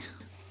to be?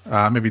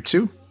 Maybe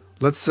 2?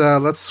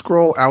 Let's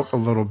scroll out a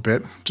little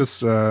bit.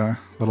 Just a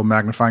little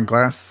magnifying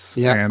glass.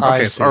 Yeah. And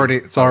okay, it's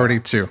already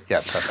 2. Yeah,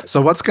 perfect.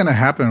 So what's going to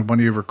happen when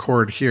you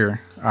record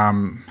here,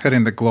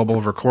 hitting the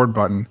global record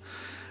button,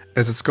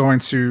 is it's going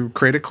to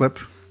create a clip,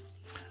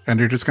 and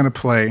you're just going to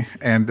play,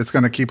 and it's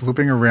going to keep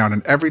looping around.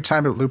 And every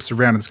time it loops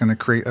around, it's going to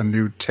create a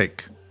new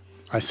take.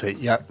 I see.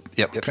 Yep.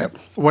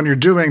 When you're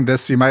doing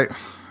this, I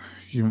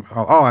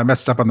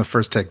messed up on the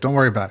first take. Don't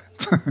worry about it.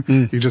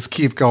 You just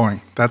keep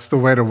going. That's the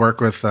way to work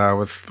with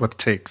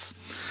takes.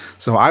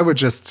 So I would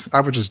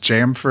just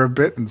jam for a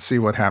bit and see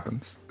what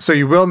happens. So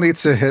you will need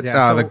to hit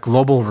the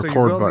global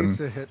record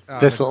button.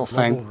 This little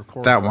thing.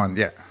 That one,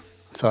 yeah.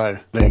 So,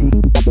 ding.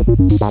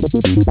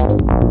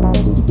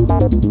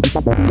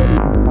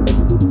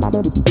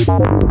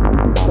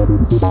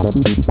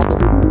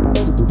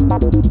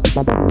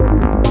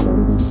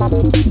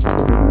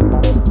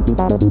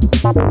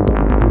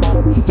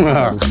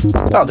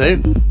 That'll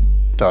do.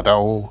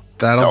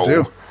 That'll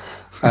do.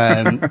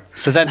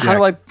 So then how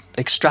do I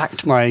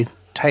extract my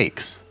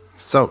takes?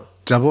 So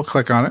double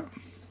click on it,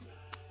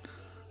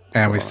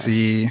 and we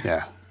see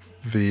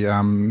the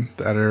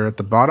editor at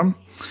the bottom.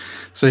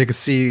 So you can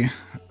see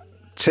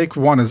take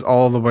 1 is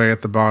all the way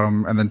at the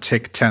bottom, and then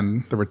take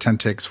 10, there were 10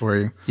 takes for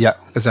you,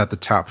 is at the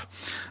top.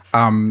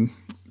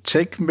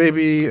 Take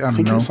maybe, I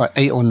think it's like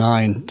 8 or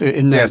 9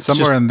 in there. Yeah,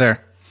 somewhere in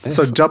there.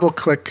 So double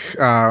click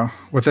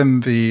within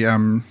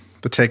the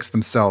takes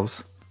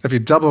themselves. If you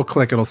double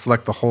click, it'll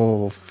select the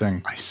whole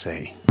thing. I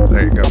see.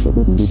 There you go.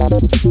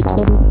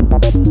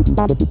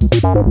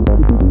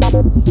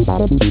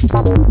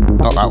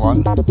 Not that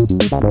one. Not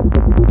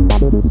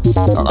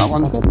that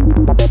one.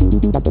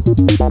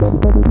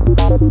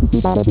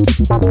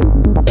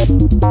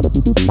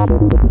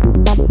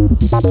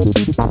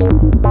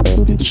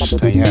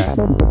 Interesting, yeah.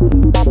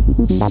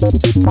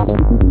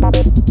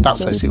 That's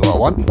basically what I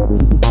want.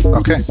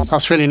 Okay.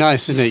 That's really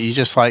nice, isn't it? You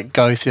just like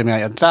go through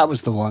me. That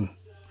was the one.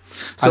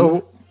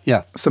 So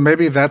yeah. So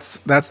maybe that's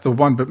the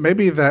one, but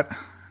maybe that,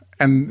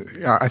 and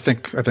I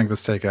think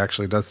this take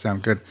actually does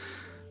sound good.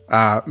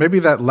 Maybe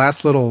that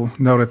last little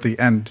note at the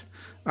end,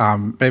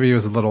 maybe it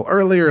was a little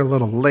early or a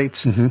little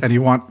late, and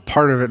you want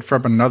part of it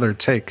from another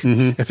take.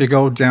 If you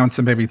go down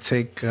to maybe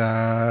take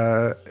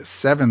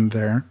 7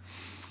 there,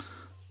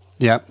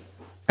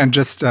 and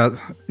just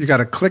you got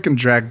to click and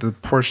drag the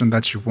portion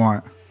that you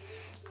want.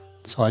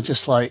 So I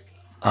just like.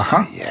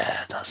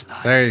 Yeah, that's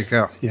nice. There you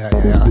go. Yeah.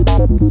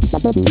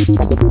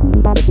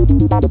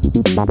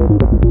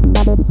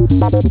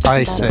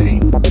 I see.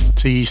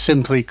 So you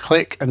simply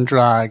click and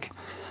drag,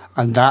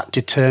 and that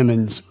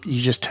determines,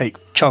 you just take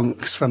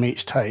chunks from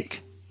each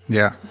take.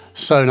 Yeah.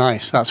 So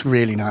nice. That's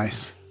really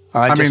nice.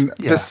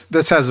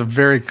 This has a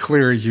very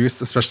clear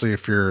use, especially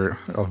if you're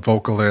a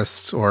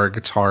vocalist or a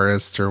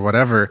guitarist or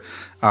whatever.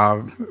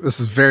 This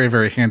is very,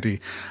 very handy.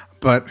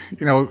 But,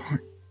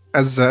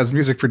 as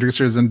music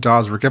producers and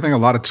DAWs, we're giving a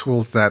lot of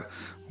tools that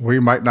we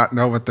might not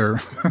know what their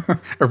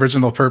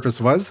original purpose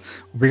was.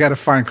 We got to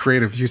find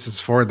creative uses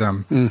for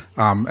them.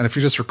 And if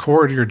you just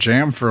record your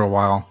jam for a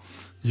while,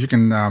 you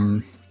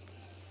can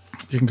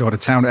go to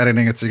town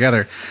editing it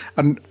together.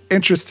 An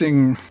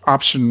interesting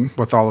option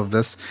with all of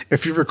this,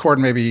 if you record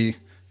maybe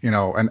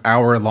an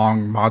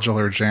hour-long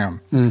modular jam,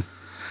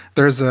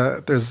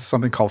 there's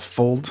something called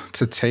fold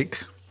to take,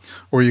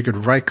 where you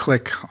could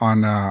right-click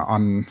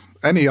on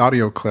any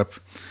audio clip.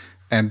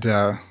 And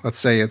let's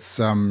say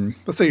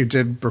you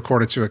did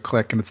record it to a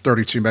click and it's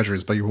 32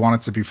 measures, but you want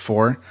it to be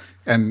 4,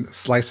 and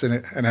slice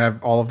it and have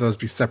all of those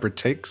be separate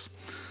takes.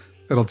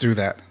 It'll do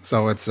that.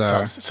 So it's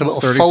so it'll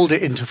fold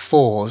it into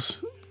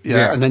 4s.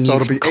 Yeah, and then so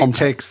it'll be 8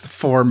 takes,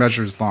 4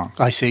 measures long.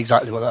 I see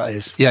exactly what that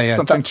is. Yeah.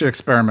 Something to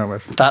experiment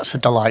with. That's a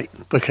delight,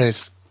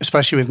 because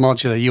especially with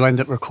modular, you end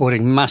up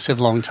recording massive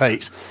long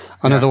takes,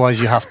 and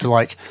otherwise you have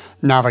to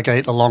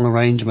navigate the long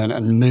arrangement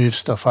and move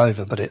stuff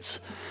over. But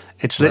it's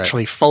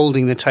literally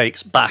folding the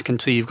takes back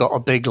until you've got a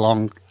big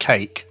long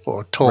cake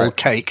or a tall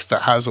cake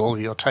that has all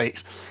of your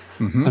takes.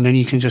 And then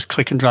you can just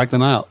click and drag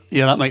them out.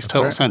 Yeah, that makes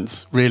total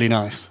sense. Really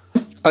nice.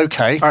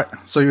 Okay. All right.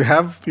 So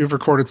you've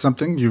recorded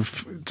something.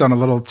 You've done a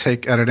little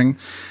take editing.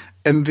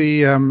 In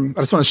the I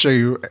just want to show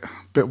you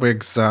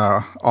Bitwig's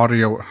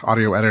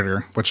audio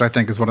editor, which I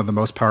think is one of the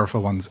most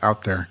powerful ones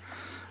out there.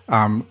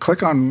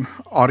 Click on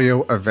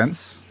Audio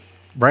Events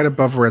right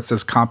above where it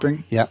says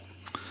Comping. Yeah.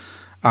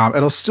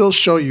 It'll still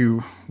show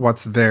you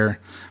what's there,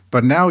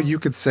 but now you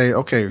could say,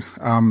 okay,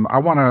 I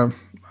want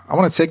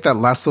to take that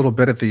last little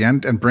bit at the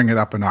end and bring it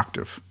up an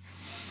octave.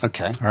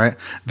 Okay. All right.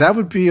 That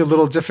would be a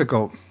little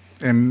difficult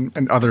in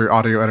other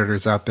audio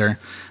editors out there.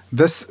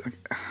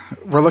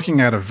 We're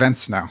looking at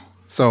events now.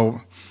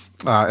 So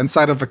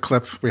inside of a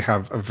clip, we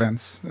have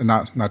events, and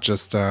not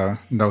just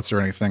notes or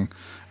anything.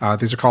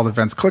 These are called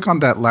events. Click on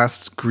that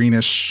last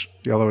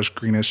yellowish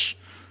greenish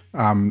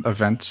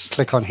event.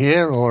 Click on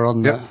here or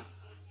on the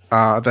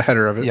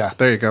header of it. Yeah.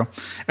 There you go.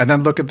 And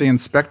then look at the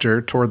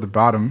inspector toward the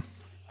bottom.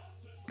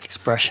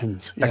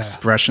 Expressions. Yeah.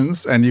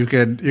 Expressions, and you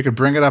could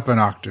bring it up an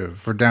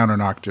octave or down an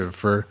octave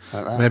for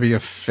maybe a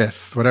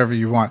fifth, whatever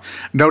you want.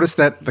 Notice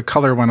that the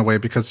color went away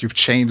because you've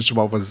changed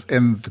what was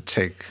in the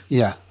take.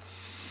 Yeah.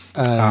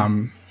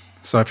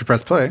 So if you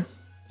press play,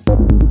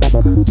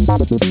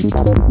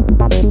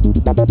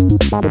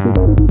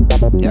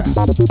 yeah,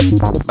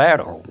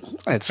 battle.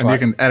 And you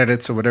can edit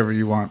it to whatever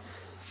you want.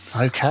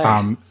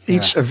 Okay.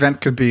 Each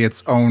event could be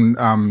its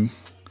own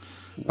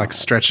like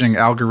stretching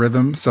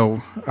algorithm.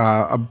 So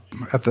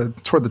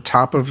toward the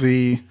top of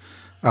the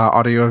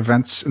audio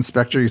events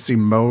inspector, you see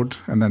mode,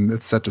 and then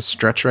it's set to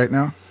stretch right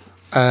now.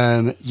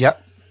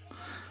 Yep.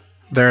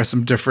 There are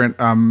some different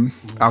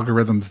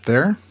algorithms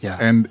there. Yeah.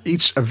 And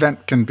each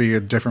event can be a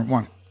different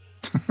one.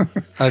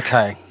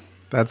 Okay.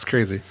 That's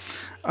crazy.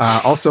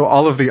 Also,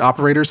 all of the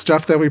operator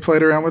stuff that we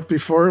played around with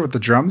before with the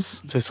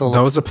drums,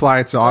 those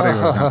apply to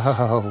audio events.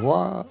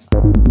 What?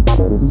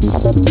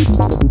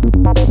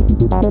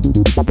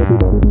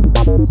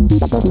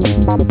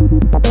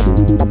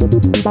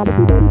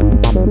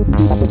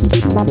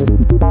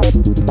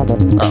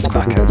 That's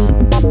crackers.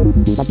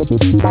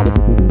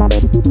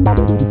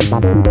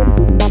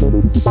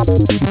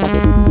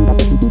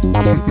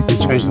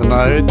 Change the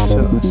mode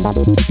to...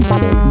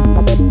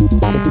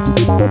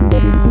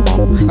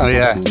 Oh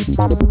yeah.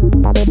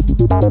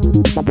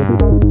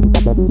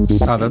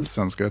 Oh, that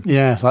sounds good.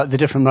 Yeah, like the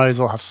different modes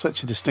will have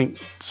such a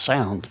distinct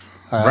sound.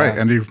 Right,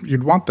 and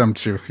you'd want them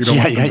to. You don't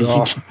want them to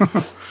all.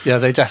 Yeah,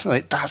 they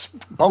definitely. That's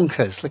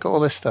bonkers. Look at all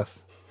this stuff.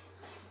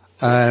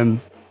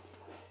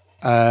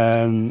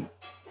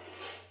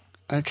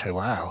 Okay,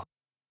 wow.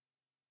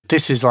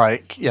 This is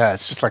like, yeah,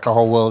 it's just like a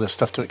whole world of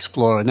stuff to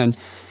explore. And then,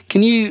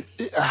 can you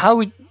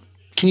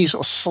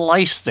sort of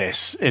slice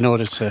this in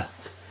order to?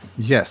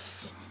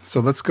 Yes. So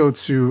let's go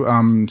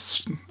to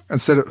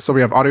so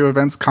we have audio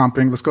events,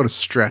 comping. Let's go to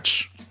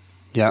stretch.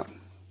 Yeah.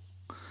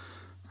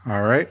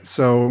 All right.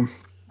 So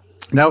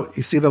now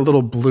you see the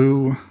little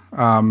blue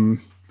kind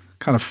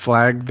of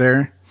flag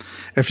there.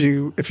 If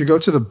you go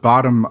to the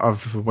bottom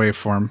of the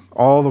waveform,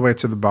 all the way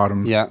to the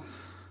bottom, yeah,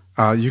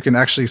 you can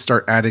actually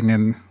start adding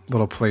in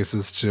little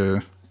places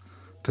to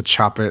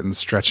chop it and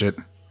stretch it.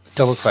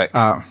 Double click.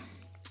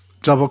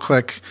 Double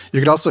click. You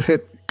could also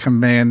hit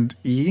Command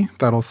E.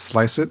 That'll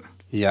slice it.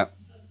 Yeah.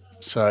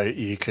 So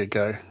you could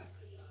go.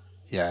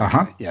 Yeah.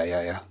 Okay.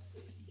 Yeah.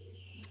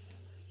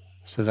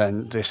 So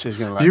then this is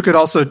going to. You could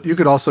also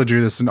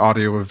do this in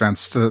audio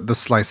events. The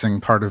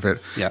slicing part of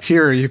it. Yeah.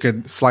 Here you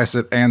could slice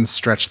it and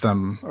stretch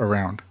them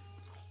around.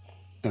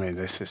 I mean,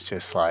 this is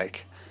just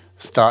like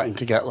starting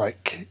to get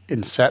like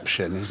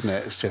Inception, isn't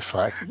it? It's just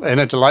like in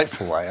a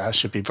delightful way. I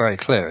should be very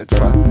clear. It's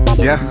like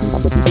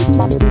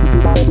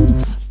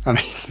I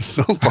mean, it's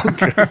so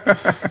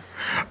bonkers.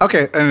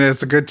 Okay, and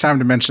it's a good time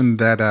to mention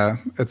that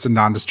it's a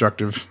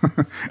non-destructive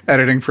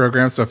editing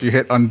program. So if you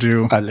hit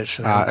undo,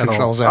 literally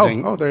control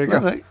Zing. Oh, there you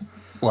go.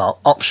 Well,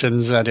 option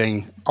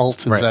Zing,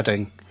 alt and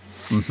Zing.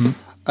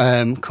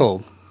 Mm-hmm.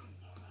 Cool.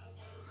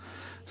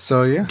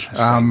 So yeah,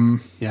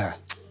 yeah.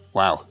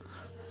 Wow.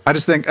 I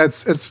just think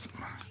it's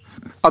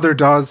other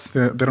DAWs.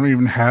 They don't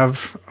even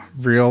have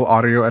real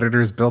audio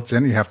editors built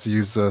in. You have to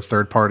use a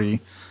third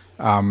party.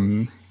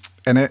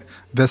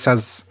 This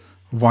has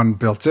one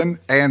built in,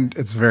 and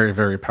it's very,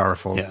 very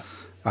powerful. Yeah.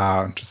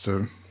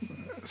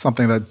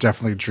 Something that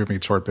definitely drew me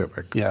toward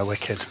Bitwig. Yeah,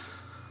 wicked.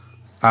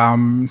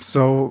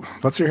 So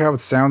let's hear how it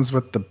sounds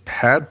with the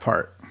pad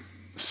part.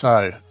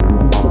 So.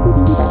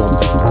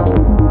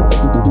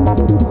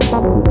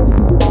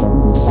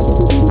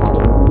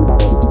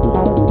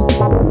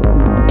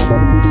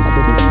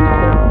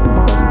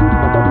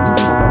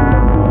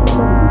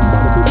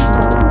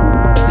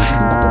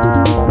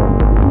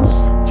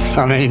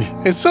 I mean,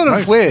 it's sort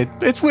of weird.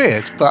 It's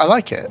weird, but I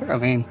like it. I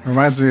mean,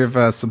 reminds me of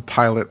some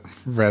Pilot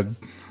Red.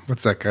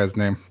 What's that guy's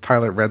name?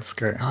 Pilot Red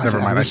Sky. Never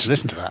mind. I should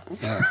listen to that.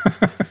 Yeah,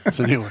 it's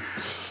a new one.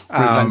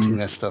 Reinventing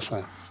this stuff.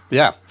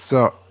 Yeah.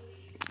 So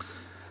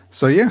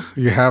yeah,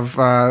 you have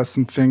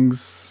some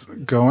things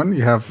going.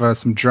 You have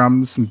some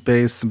drums, some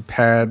bass, some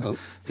pad,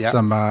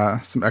 some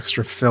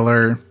extra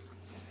filler.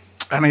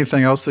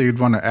 Anything else that you'd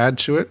want to add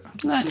to it?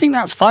 I think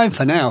that's fine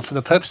for now, for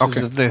the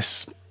purposes of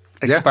this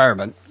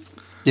experiment.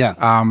 Yeah.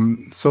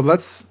 So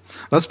let's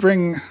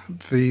bring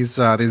these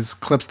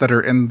clips that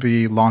are in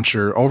the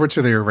launcher over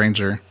to the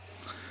arranger.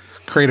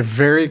 Create a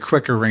very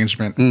quick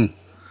arrangement, and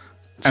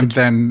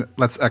then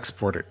let's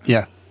export it.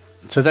 Yeah.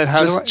 So then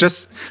how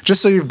just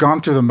so you've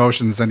gone through the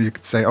motions, and you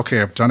could say,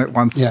 okay, I've done it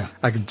once. Yeah.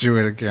 I can do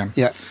it again.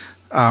 Yeah.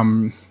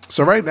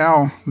 So right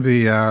now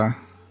let's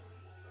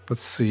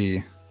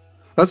see.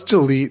 Let's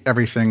delete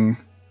everything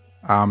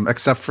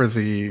except for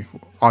the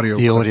audio.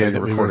 The audio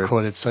that we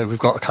recorded. So we've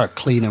got a kind of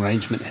clean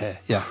arrangement here.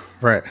 Yeah.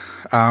 Right.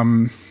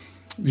 I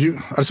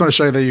just want to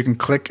show you that you can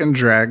click and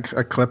drag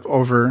a clip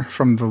over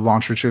from the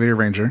launcher to the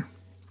arranger.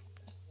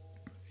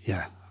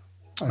 Yeah.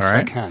 All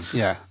right. I can.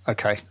 Yeah.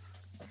 Okay.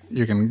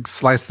 You can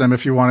slice them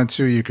if you wanted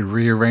to. You could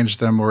rearrange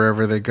them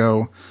wherever they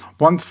go.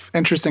 One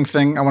interesting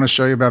thing I want to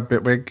show you about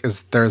Bitwig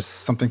is there's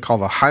something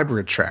called a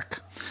hybrid track.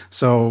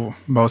 So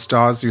most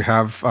DAWs, you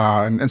have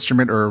an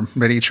instrument or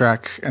MIDI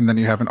track, and then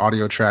you have an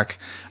audio track.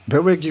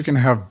 Bitwig, you can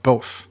have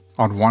both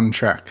on one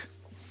track.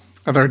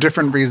 There are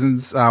different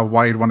reasons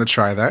why you'd want to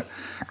try that.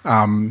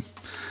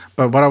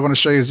 But what I want to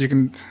show you is you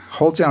can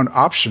hold down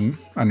Option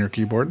on your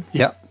keyboard.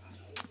 Yep.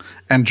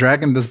 And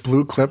dragging this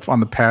blue clip on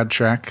the pad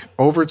track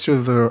over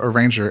to the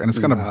arranger, and it's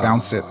going to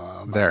bounce it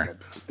there.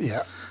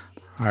 Yeah.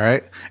 All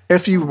right.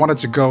 If you wanted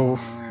to go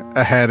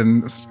ahead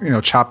and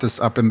chop this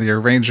up in the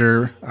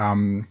arranger,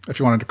 if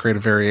you wanted to create a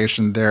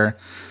variation there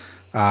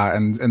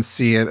and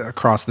see it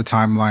across the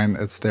timeline,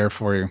 it's there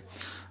for you.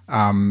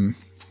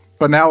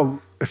 But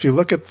now, if you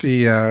look at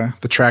the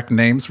track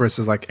names where it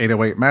says like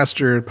 808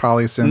 Mastered,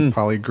 Polysynth,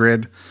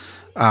 Polygrid.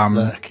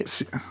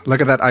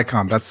 Look at that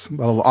icon. That's a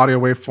little audio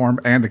waveform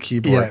and a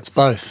keyboard. Yeah, it's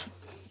both.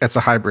 It's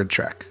a hybrid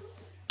track.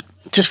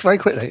 Just very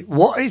quickly,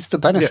 what is the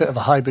benefit of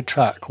a hybrid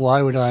track?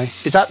 Why would I?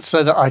 Is that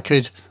so that I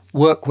could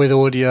work with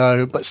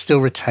audio but still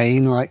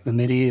retain like the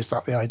MIDI? Is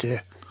that the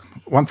idea?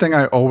 One thing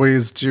I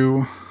always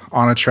do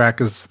on a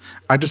track is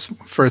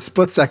for a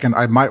split second,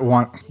 I might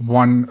want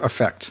one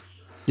effect.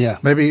 Yeah.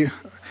 Maybe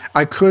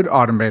I could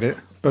automate it,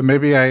 but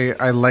maybe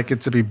I like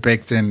it to be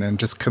baked in and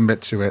just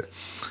commit to it.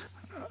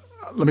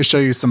 Let me show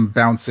you some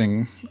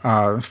bouncing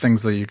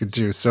things that you could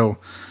do. So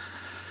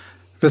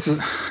this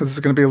is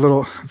going to be a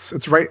little.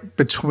 It's right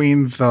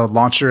between the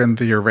launcher and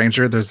the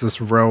arranger. There's this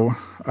row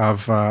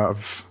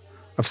of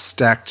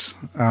stacked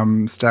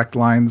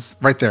lines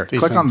right there.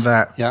 Click on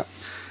that. Yeah.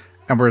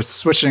 And we're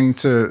switching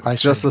to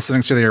just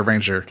listening to the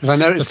arranger. Because I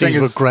noticed these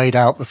were grayed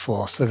out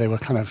before, so they were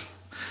kind of.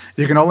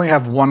 You can only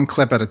have one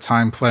clip at a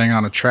time playing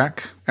on a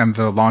track, and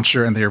the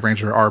launcher and the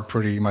arranger are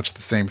pretty much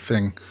the same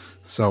thing.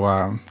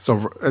 So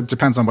it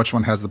depends on which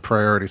one has the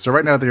priority. So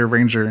right now the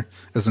arranger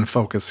is in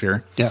focus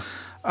here. Yeah.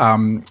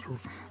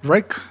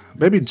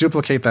 Maybe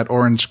duplicate that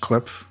orange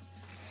clip.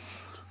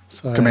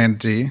 So, Command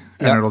D,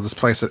 and it'll just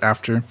place it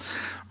after.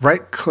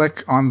 Right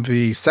click on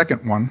the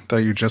second one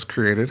that you just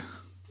created.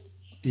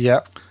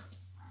 Yeah.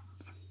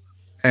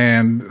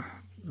 And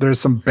there's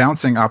some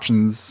bouncing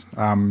options.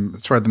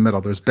 It's right in the middle.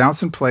 There's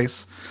bounce in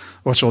place,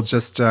 which will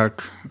just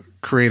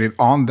create it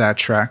on that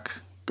track.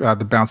 The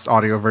bounced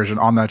audio version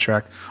on that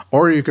track,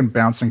 or you can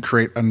bounce and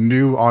create a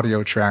new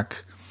audio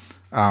track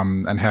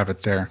and have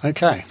it there.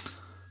 Okay.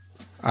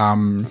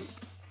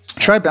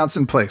 Try bounce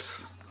in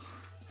place.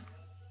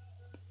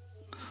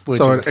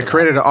 So it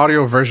created an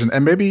audio version,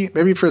 and maybe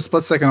for a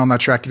split second on that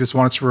track, you just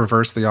wanted to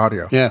reverse the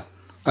audio. Yeah.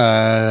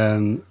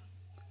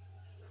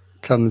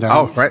 Come down.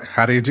 Oh, right.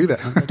 How do you do that?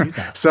 How do I do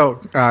that?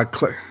 So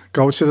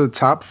go to the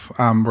top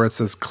where it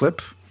says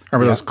clip.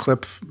 Remember those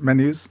clip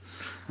menus?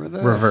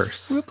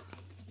 Reverse. Whoop.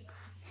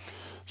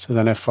 So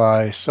then if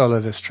I solo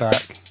this track.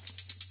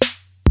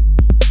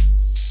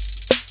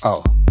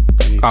 Oh.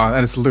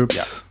 And it's looped.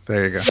 Yeah.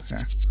 There you go. Yeah.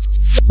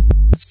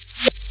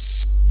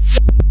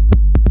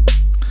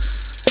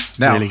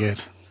 Now, really good.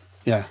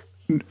 Yeah.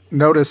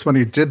 Notice when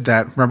you did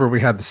that, remember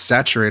we had the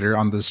saturator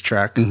on this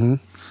track.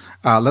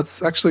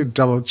 Let's actually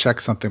double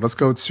check something. Let's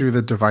go to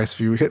the device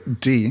view.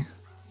 Hit D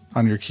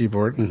on your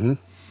keyboard.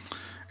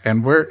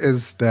 And where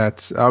is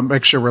that?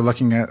 Make sure we're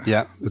looking at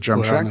the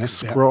drum track.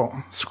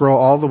 Scroll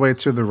all the way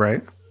to the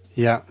right.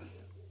 Yeah.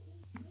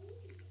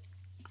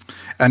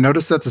 And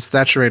notice that the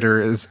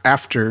saturator is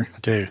after. I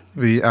do.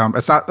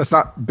 It's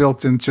not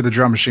built into the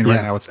drum machine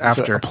right now. It's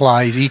after. So it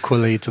applies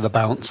equally to the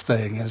bounce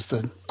thing as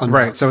the unbounced.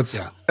 Right. So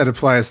it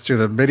applies to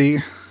the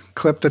MIDI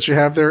clip that you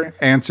have there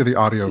and to the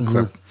audio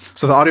clip.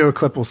 So the audio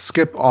clip will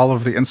skip all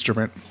of the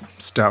instrument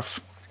stuff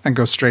and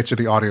go straight to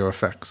the audio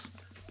effects.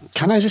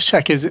 Can I just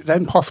check, is it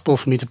then possible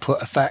for me to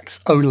put effects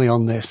only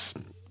on this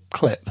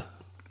clip?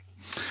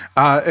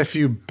 If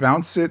you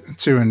bounce it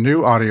to a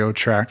new audio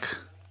track,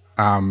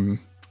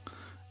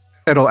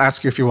 it'll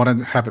ask you if you want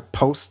to have it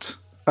post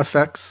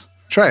effects.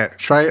 Try it.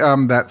 Try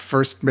that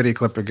first MIDI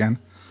clip again.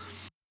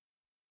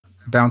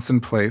 Bounce in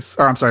place.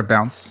 Or I'm sorry,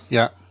 bounce.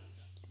 Yeah.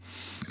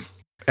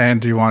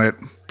 And do you want it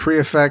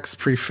pre-effects,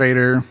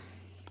 pre-fader?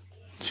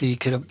 So you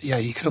can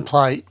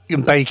apply, you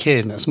can bake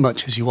in as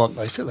much as you want,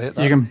 basically.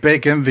 You can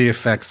bake in the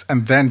effects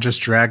and then just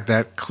drag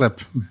that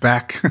clip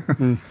back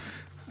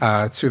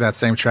to that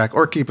same track,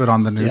 or keep it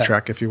on the new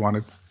track if you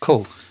wanted.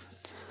 Cool.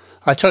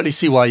 I totally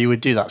see why you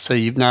would do that. So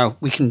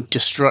we can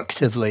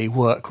destructively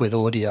work with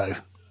audio,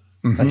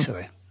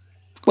 basically.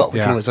 Well, we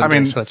can always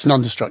undo, so it's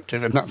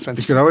non-destructive in that sense.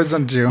 You could always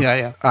undo.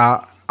 Yeah.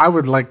 I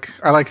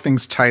like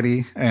things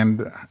tidy,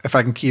 and if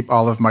I can keep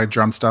all of my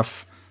drum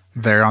stuff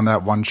there on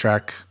that one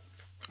track,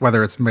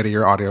 whether it's MIDI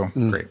or audio,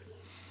 great.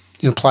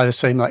 You apply the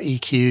same like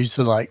EQ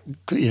to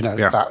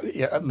that.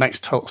 Yeah, it makes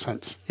total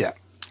sense. Yeah.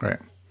 Right.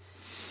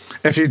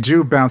 If you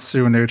do bounce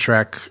to a new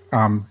track,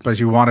 but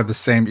you wanted the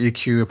same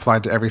EQ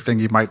applied to everything,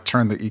 you might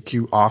turn the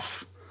EQ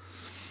off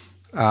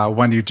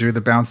when you do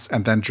the bounce,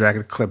 and then drag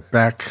the clip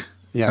back,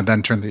 and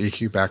then turn the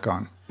EQ back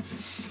on.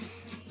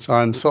 So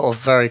I'm sort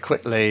of very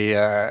quickly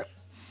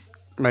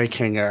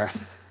making an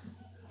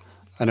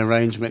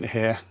arrangement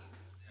here.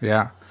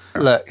 Yeah.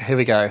 Look, here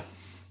we go.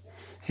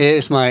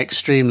 Here's my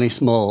extremely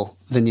small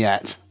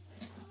vignette.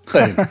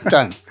 Boom,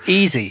 done.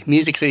 Easy.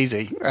 Music's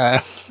easy.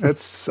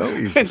 It's so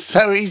easy. It's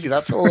so easy.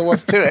 That's all there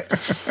was to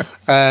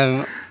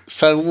it.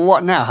 So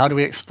what now? How do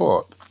we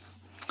export?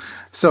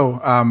 So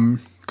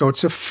go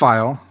to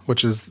File,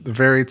 which is the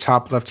very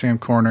top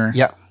left-hand corner.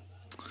 Yeah.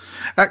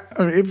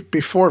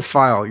 Before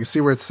File, you see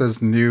where it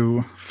says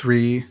New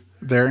 3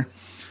 there?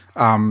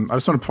 I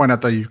just want to point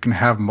out that you can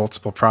have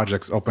multiple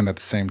projects open at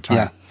the same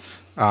time.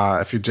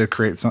 Yeah. If you did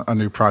create a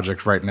new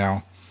project right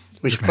now.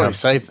 We should probably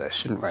save this,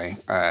 shouldn't we?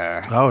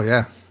 Oh,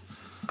 yeah.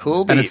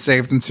 Cool beat. And it's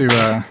saved into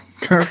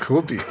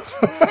Cool Beat.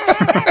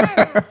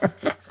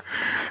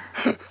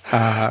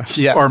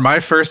 Yeah. Or My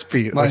First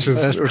Beat, which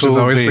is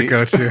always the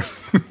go-to.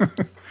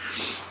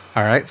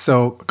 All right,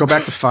 so go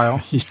back to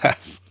File.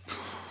 Yes.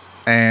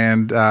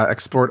 And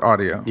export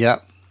audio.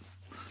 Yep.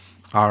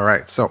 All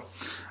right, so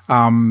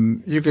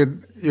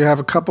you have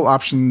a couple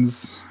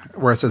options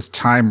where it says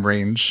time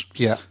range.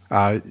 Yeah.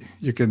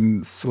 You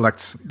can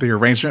select the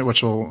arrangement,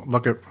 which will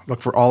look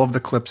for all of the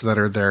clips that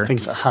are there.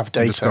 Things that have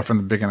data. Just go from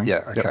the beginning.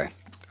 Yeah. Okay. Yep.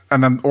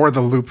 And then, or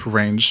the loop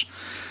range.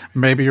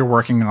 Maybe you're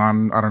working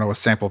on, I don't know, a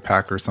sample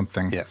pack or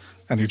something. Yeah.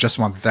 And you just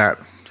want that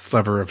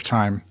sliver of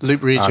time.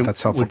 Loop region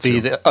that's helpful would be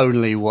too.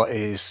 only what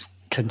is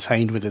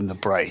contained within the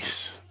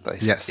brace.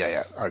 Basically. Yes.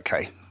 Yeah.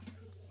 Okay.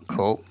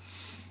 Cool.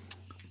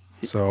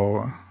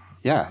 So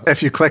yeah.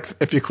 If you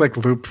click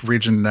loop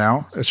region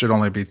now, it should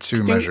only be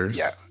 2 measures.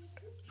 Yeah.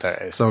 There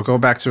it is. So go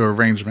back to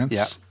arrangements.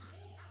 Yeah.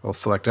 We'll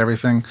select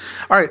everything.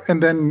 All right,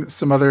 and then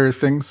some other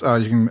things.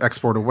 You can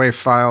export a WAV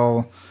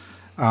file,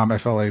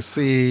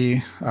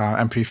 FLAC,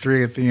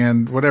 MP3 at the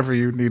end, whatever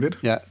you needed.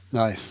 Yeah.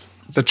 Nice.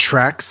 The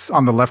tracks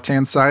on the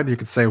left-hand side, you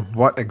could say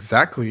what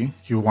exactly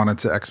you wanted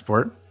to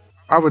export.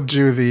 I would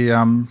do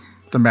the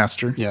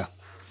master. Yeah.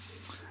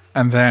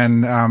 And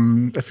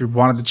then if you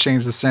wanted to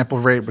change the sample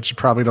rate, which you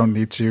probably don't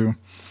need to,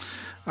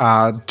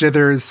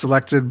 dither is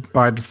selected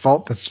by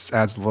default. That just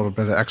adds a little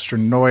bit of extra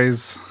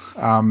noise.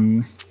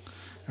 Going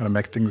to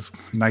make things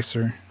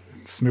nicer,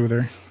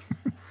 smoother.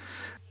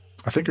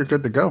 I think you're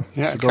good to go.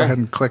 Yeah, so go ahead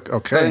and click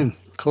OK. Boom.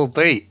 Cool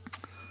beat.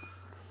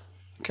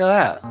 Look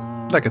at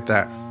that. Look at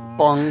that.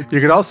 Bong.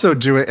 You could also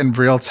do it in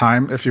real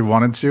time if you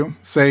wanted to.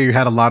 Say you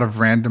had a lot of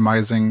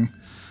randomizing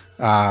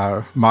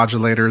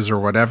modulators or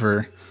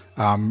whatever,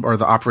 or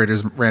the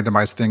operators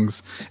randomize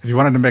things. If you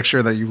wanted to make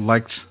sure that you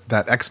liked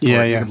that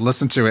export, you could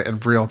listen to it in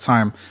real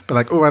time. But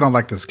like, oh, I don't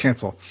like this.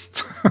 Cancel.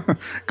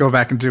 Go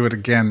back and do it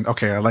again.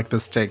 Okay, I like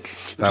this take.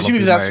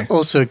 Presumably that's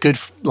also a good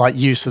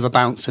use of the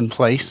bounce in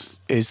place,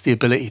 is the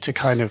ability to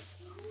kind of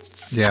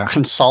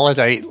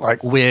consolidate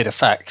like weird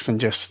effects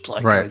and just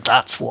like,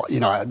 that's what,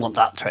 I want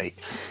that take.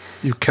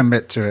 You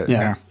commit to it.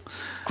 Yeah.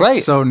 Great.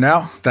 So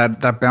now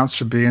that bounce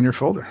should be in your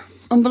folder.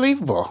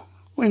 Unbelievable.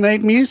 We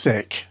made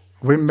music.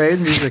 We made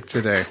music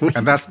today,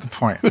 and that's the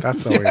point.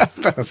 That's always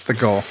that's the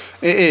goal.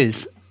 It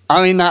is.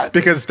 I mean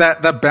because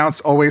that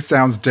bounce always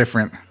sounds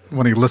different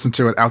when you listen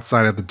to it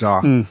outside of the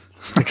DAW.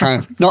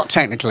 Kind of not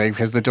technically,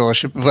 because the DAW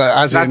should, but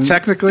as not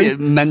technically,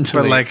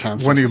 mentally, but like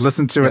when you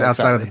listen to it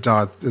outside of the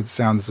DAW, it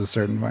sounds a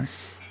certain way.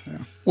 Yeah.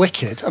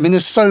 Wicked. I mean,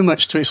 there's so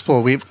much to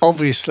explore. It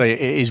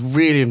is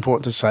really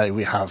important to say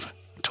we have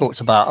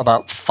talked about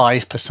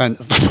 5%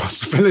 of the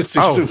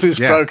possibilities of this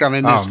program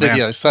in this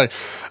video. Man.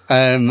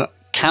 So.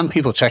 Can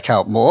people check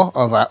out more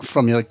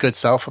from your good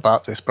self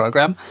about this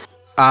program?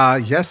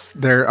 Yes,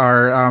 there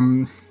are.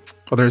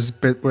 There's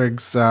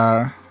Bitwig's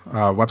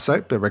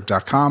website,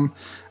 bitwig.com.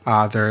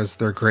 There's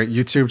their great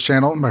YouTube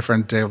channel. My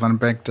friend Dave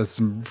Lenenbank does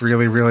some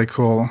really, really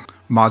cool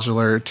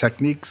modular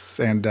techniques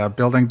and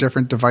building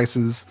different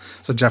devices.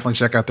 So definitely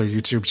check out their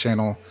YouTube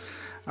channel.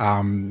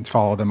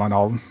 Follow them on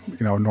all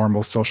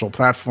normal social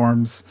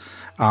platforms.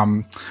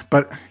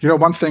 But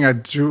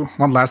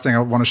one last thing I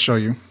want to show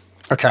you.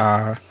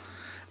 Okay.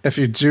 If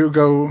you do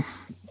go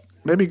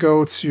to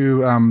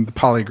the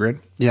polygrid.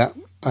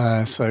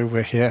 Yeah. So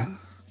we're here.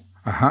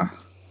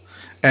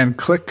 And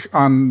click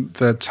on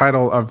the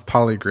title of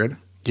polygrid.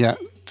 Yeah,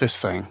 this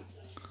thing.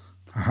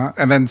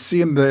 And then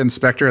see in the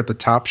inspector at the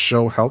top,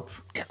 show help.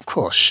 Yeah, of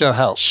course, show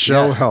help.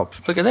 Show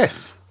help. Look at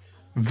this.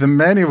 The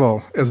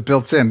manual is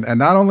built in. And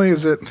not only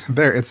is it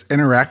there, it's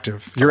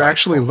interactive. You're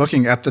actually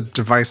looking at the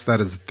device that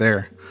is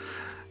there.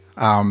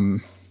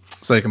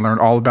 So you can learn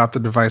all about the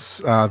device.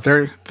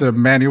 The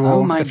manual.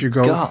 Oh my if you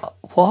go, God.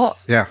 What?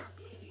 Yeah.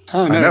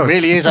 Oh no, it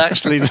really is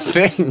actually the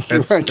thing.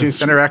 It's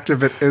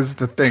interactive. It is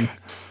the thing.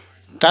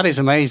 That is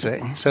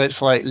amazing. So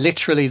it's like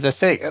literally the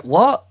thing.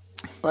 What?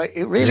 Like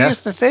it really is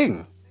the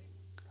thing.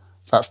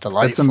 That's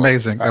delightful. It's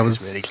amazing. That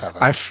was really clever.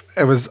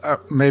 It was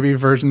maybe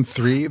version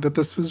 3 that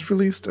this was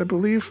released, I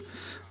believe.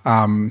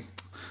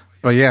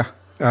 But yeah.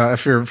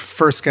 If you're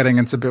first getting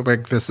into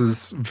Bitwig, this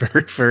is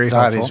very, very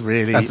helpful. That is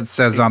really, as it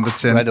says on the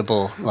tin.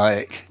 Incredible.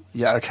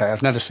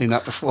 I've never seen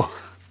that before.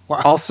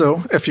 Wow.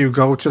 Also, if you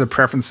go to the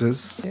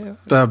preferences,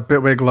 the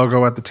Bitwig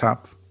logo at the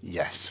top.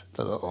 Yes,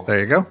 the little. There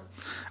you go.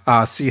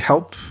 See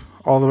help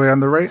all the way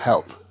on the right.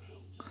 Help.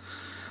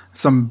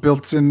 Some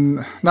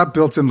not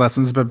built-in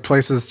lessons, but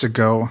places to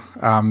go.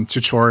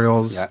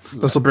 Tutorials. Yeah,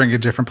 this will bring you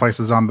different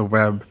places on the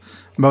web.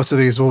 Most of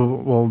these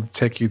will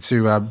take you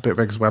to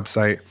Bitwig's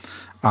website.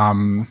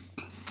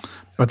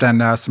 But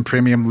then some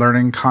premium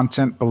learning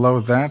content below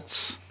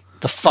that.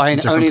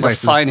 Only the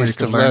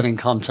finest of learning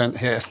content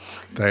here.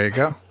 There you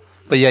go.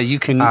 But yeah, you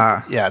can.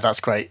 Yeah, that's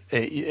great.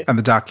 And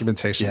the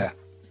documentation. Yeah,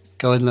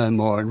 go and learn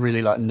more and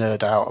really like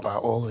nerd out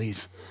about all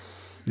these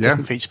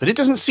different features. But it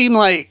doesn't seem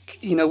like,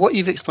 you know, what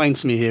you've explained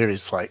to me here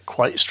is like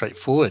quite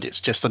straightforward.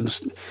 It's just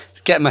it's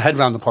getting my head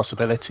around the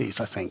possibilities,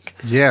 I think.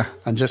 Yeah.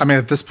 And just, I mean,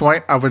 at this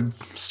point, I would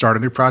start a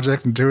new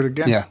project and do it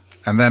again. Yeah.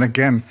 And then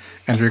again,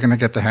 and you're going to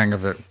get the hang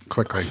of it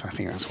quickly. I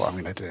think that's what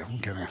I'm going to do. I'm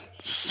going to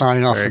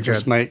sign off and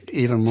just make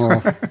even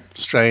more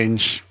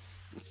strange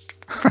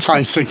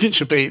time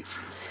signature beats.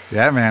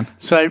 Yeah, man.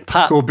 So,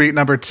 Pat. Cool beat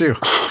number 2.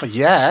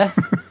 Yeah.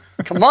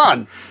 Come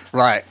on.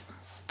 Right.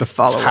 The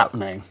follow-up. It's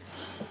happening.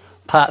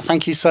 Pat,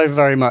 thank you so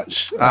very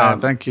much.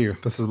 Thank you.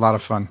 This is a lot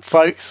of fun.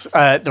 Folks,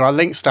 there are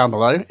links down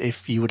below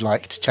if you would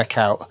like to check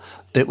out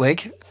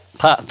Bitwig.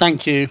 Pat,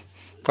 thank you.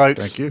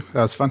 Folks. Thank you.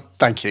 That was fun.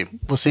 Thank you.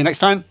 We'll see you next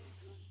time.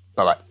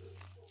 Bye-bye.